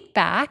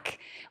feedback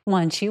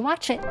once you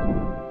watch it.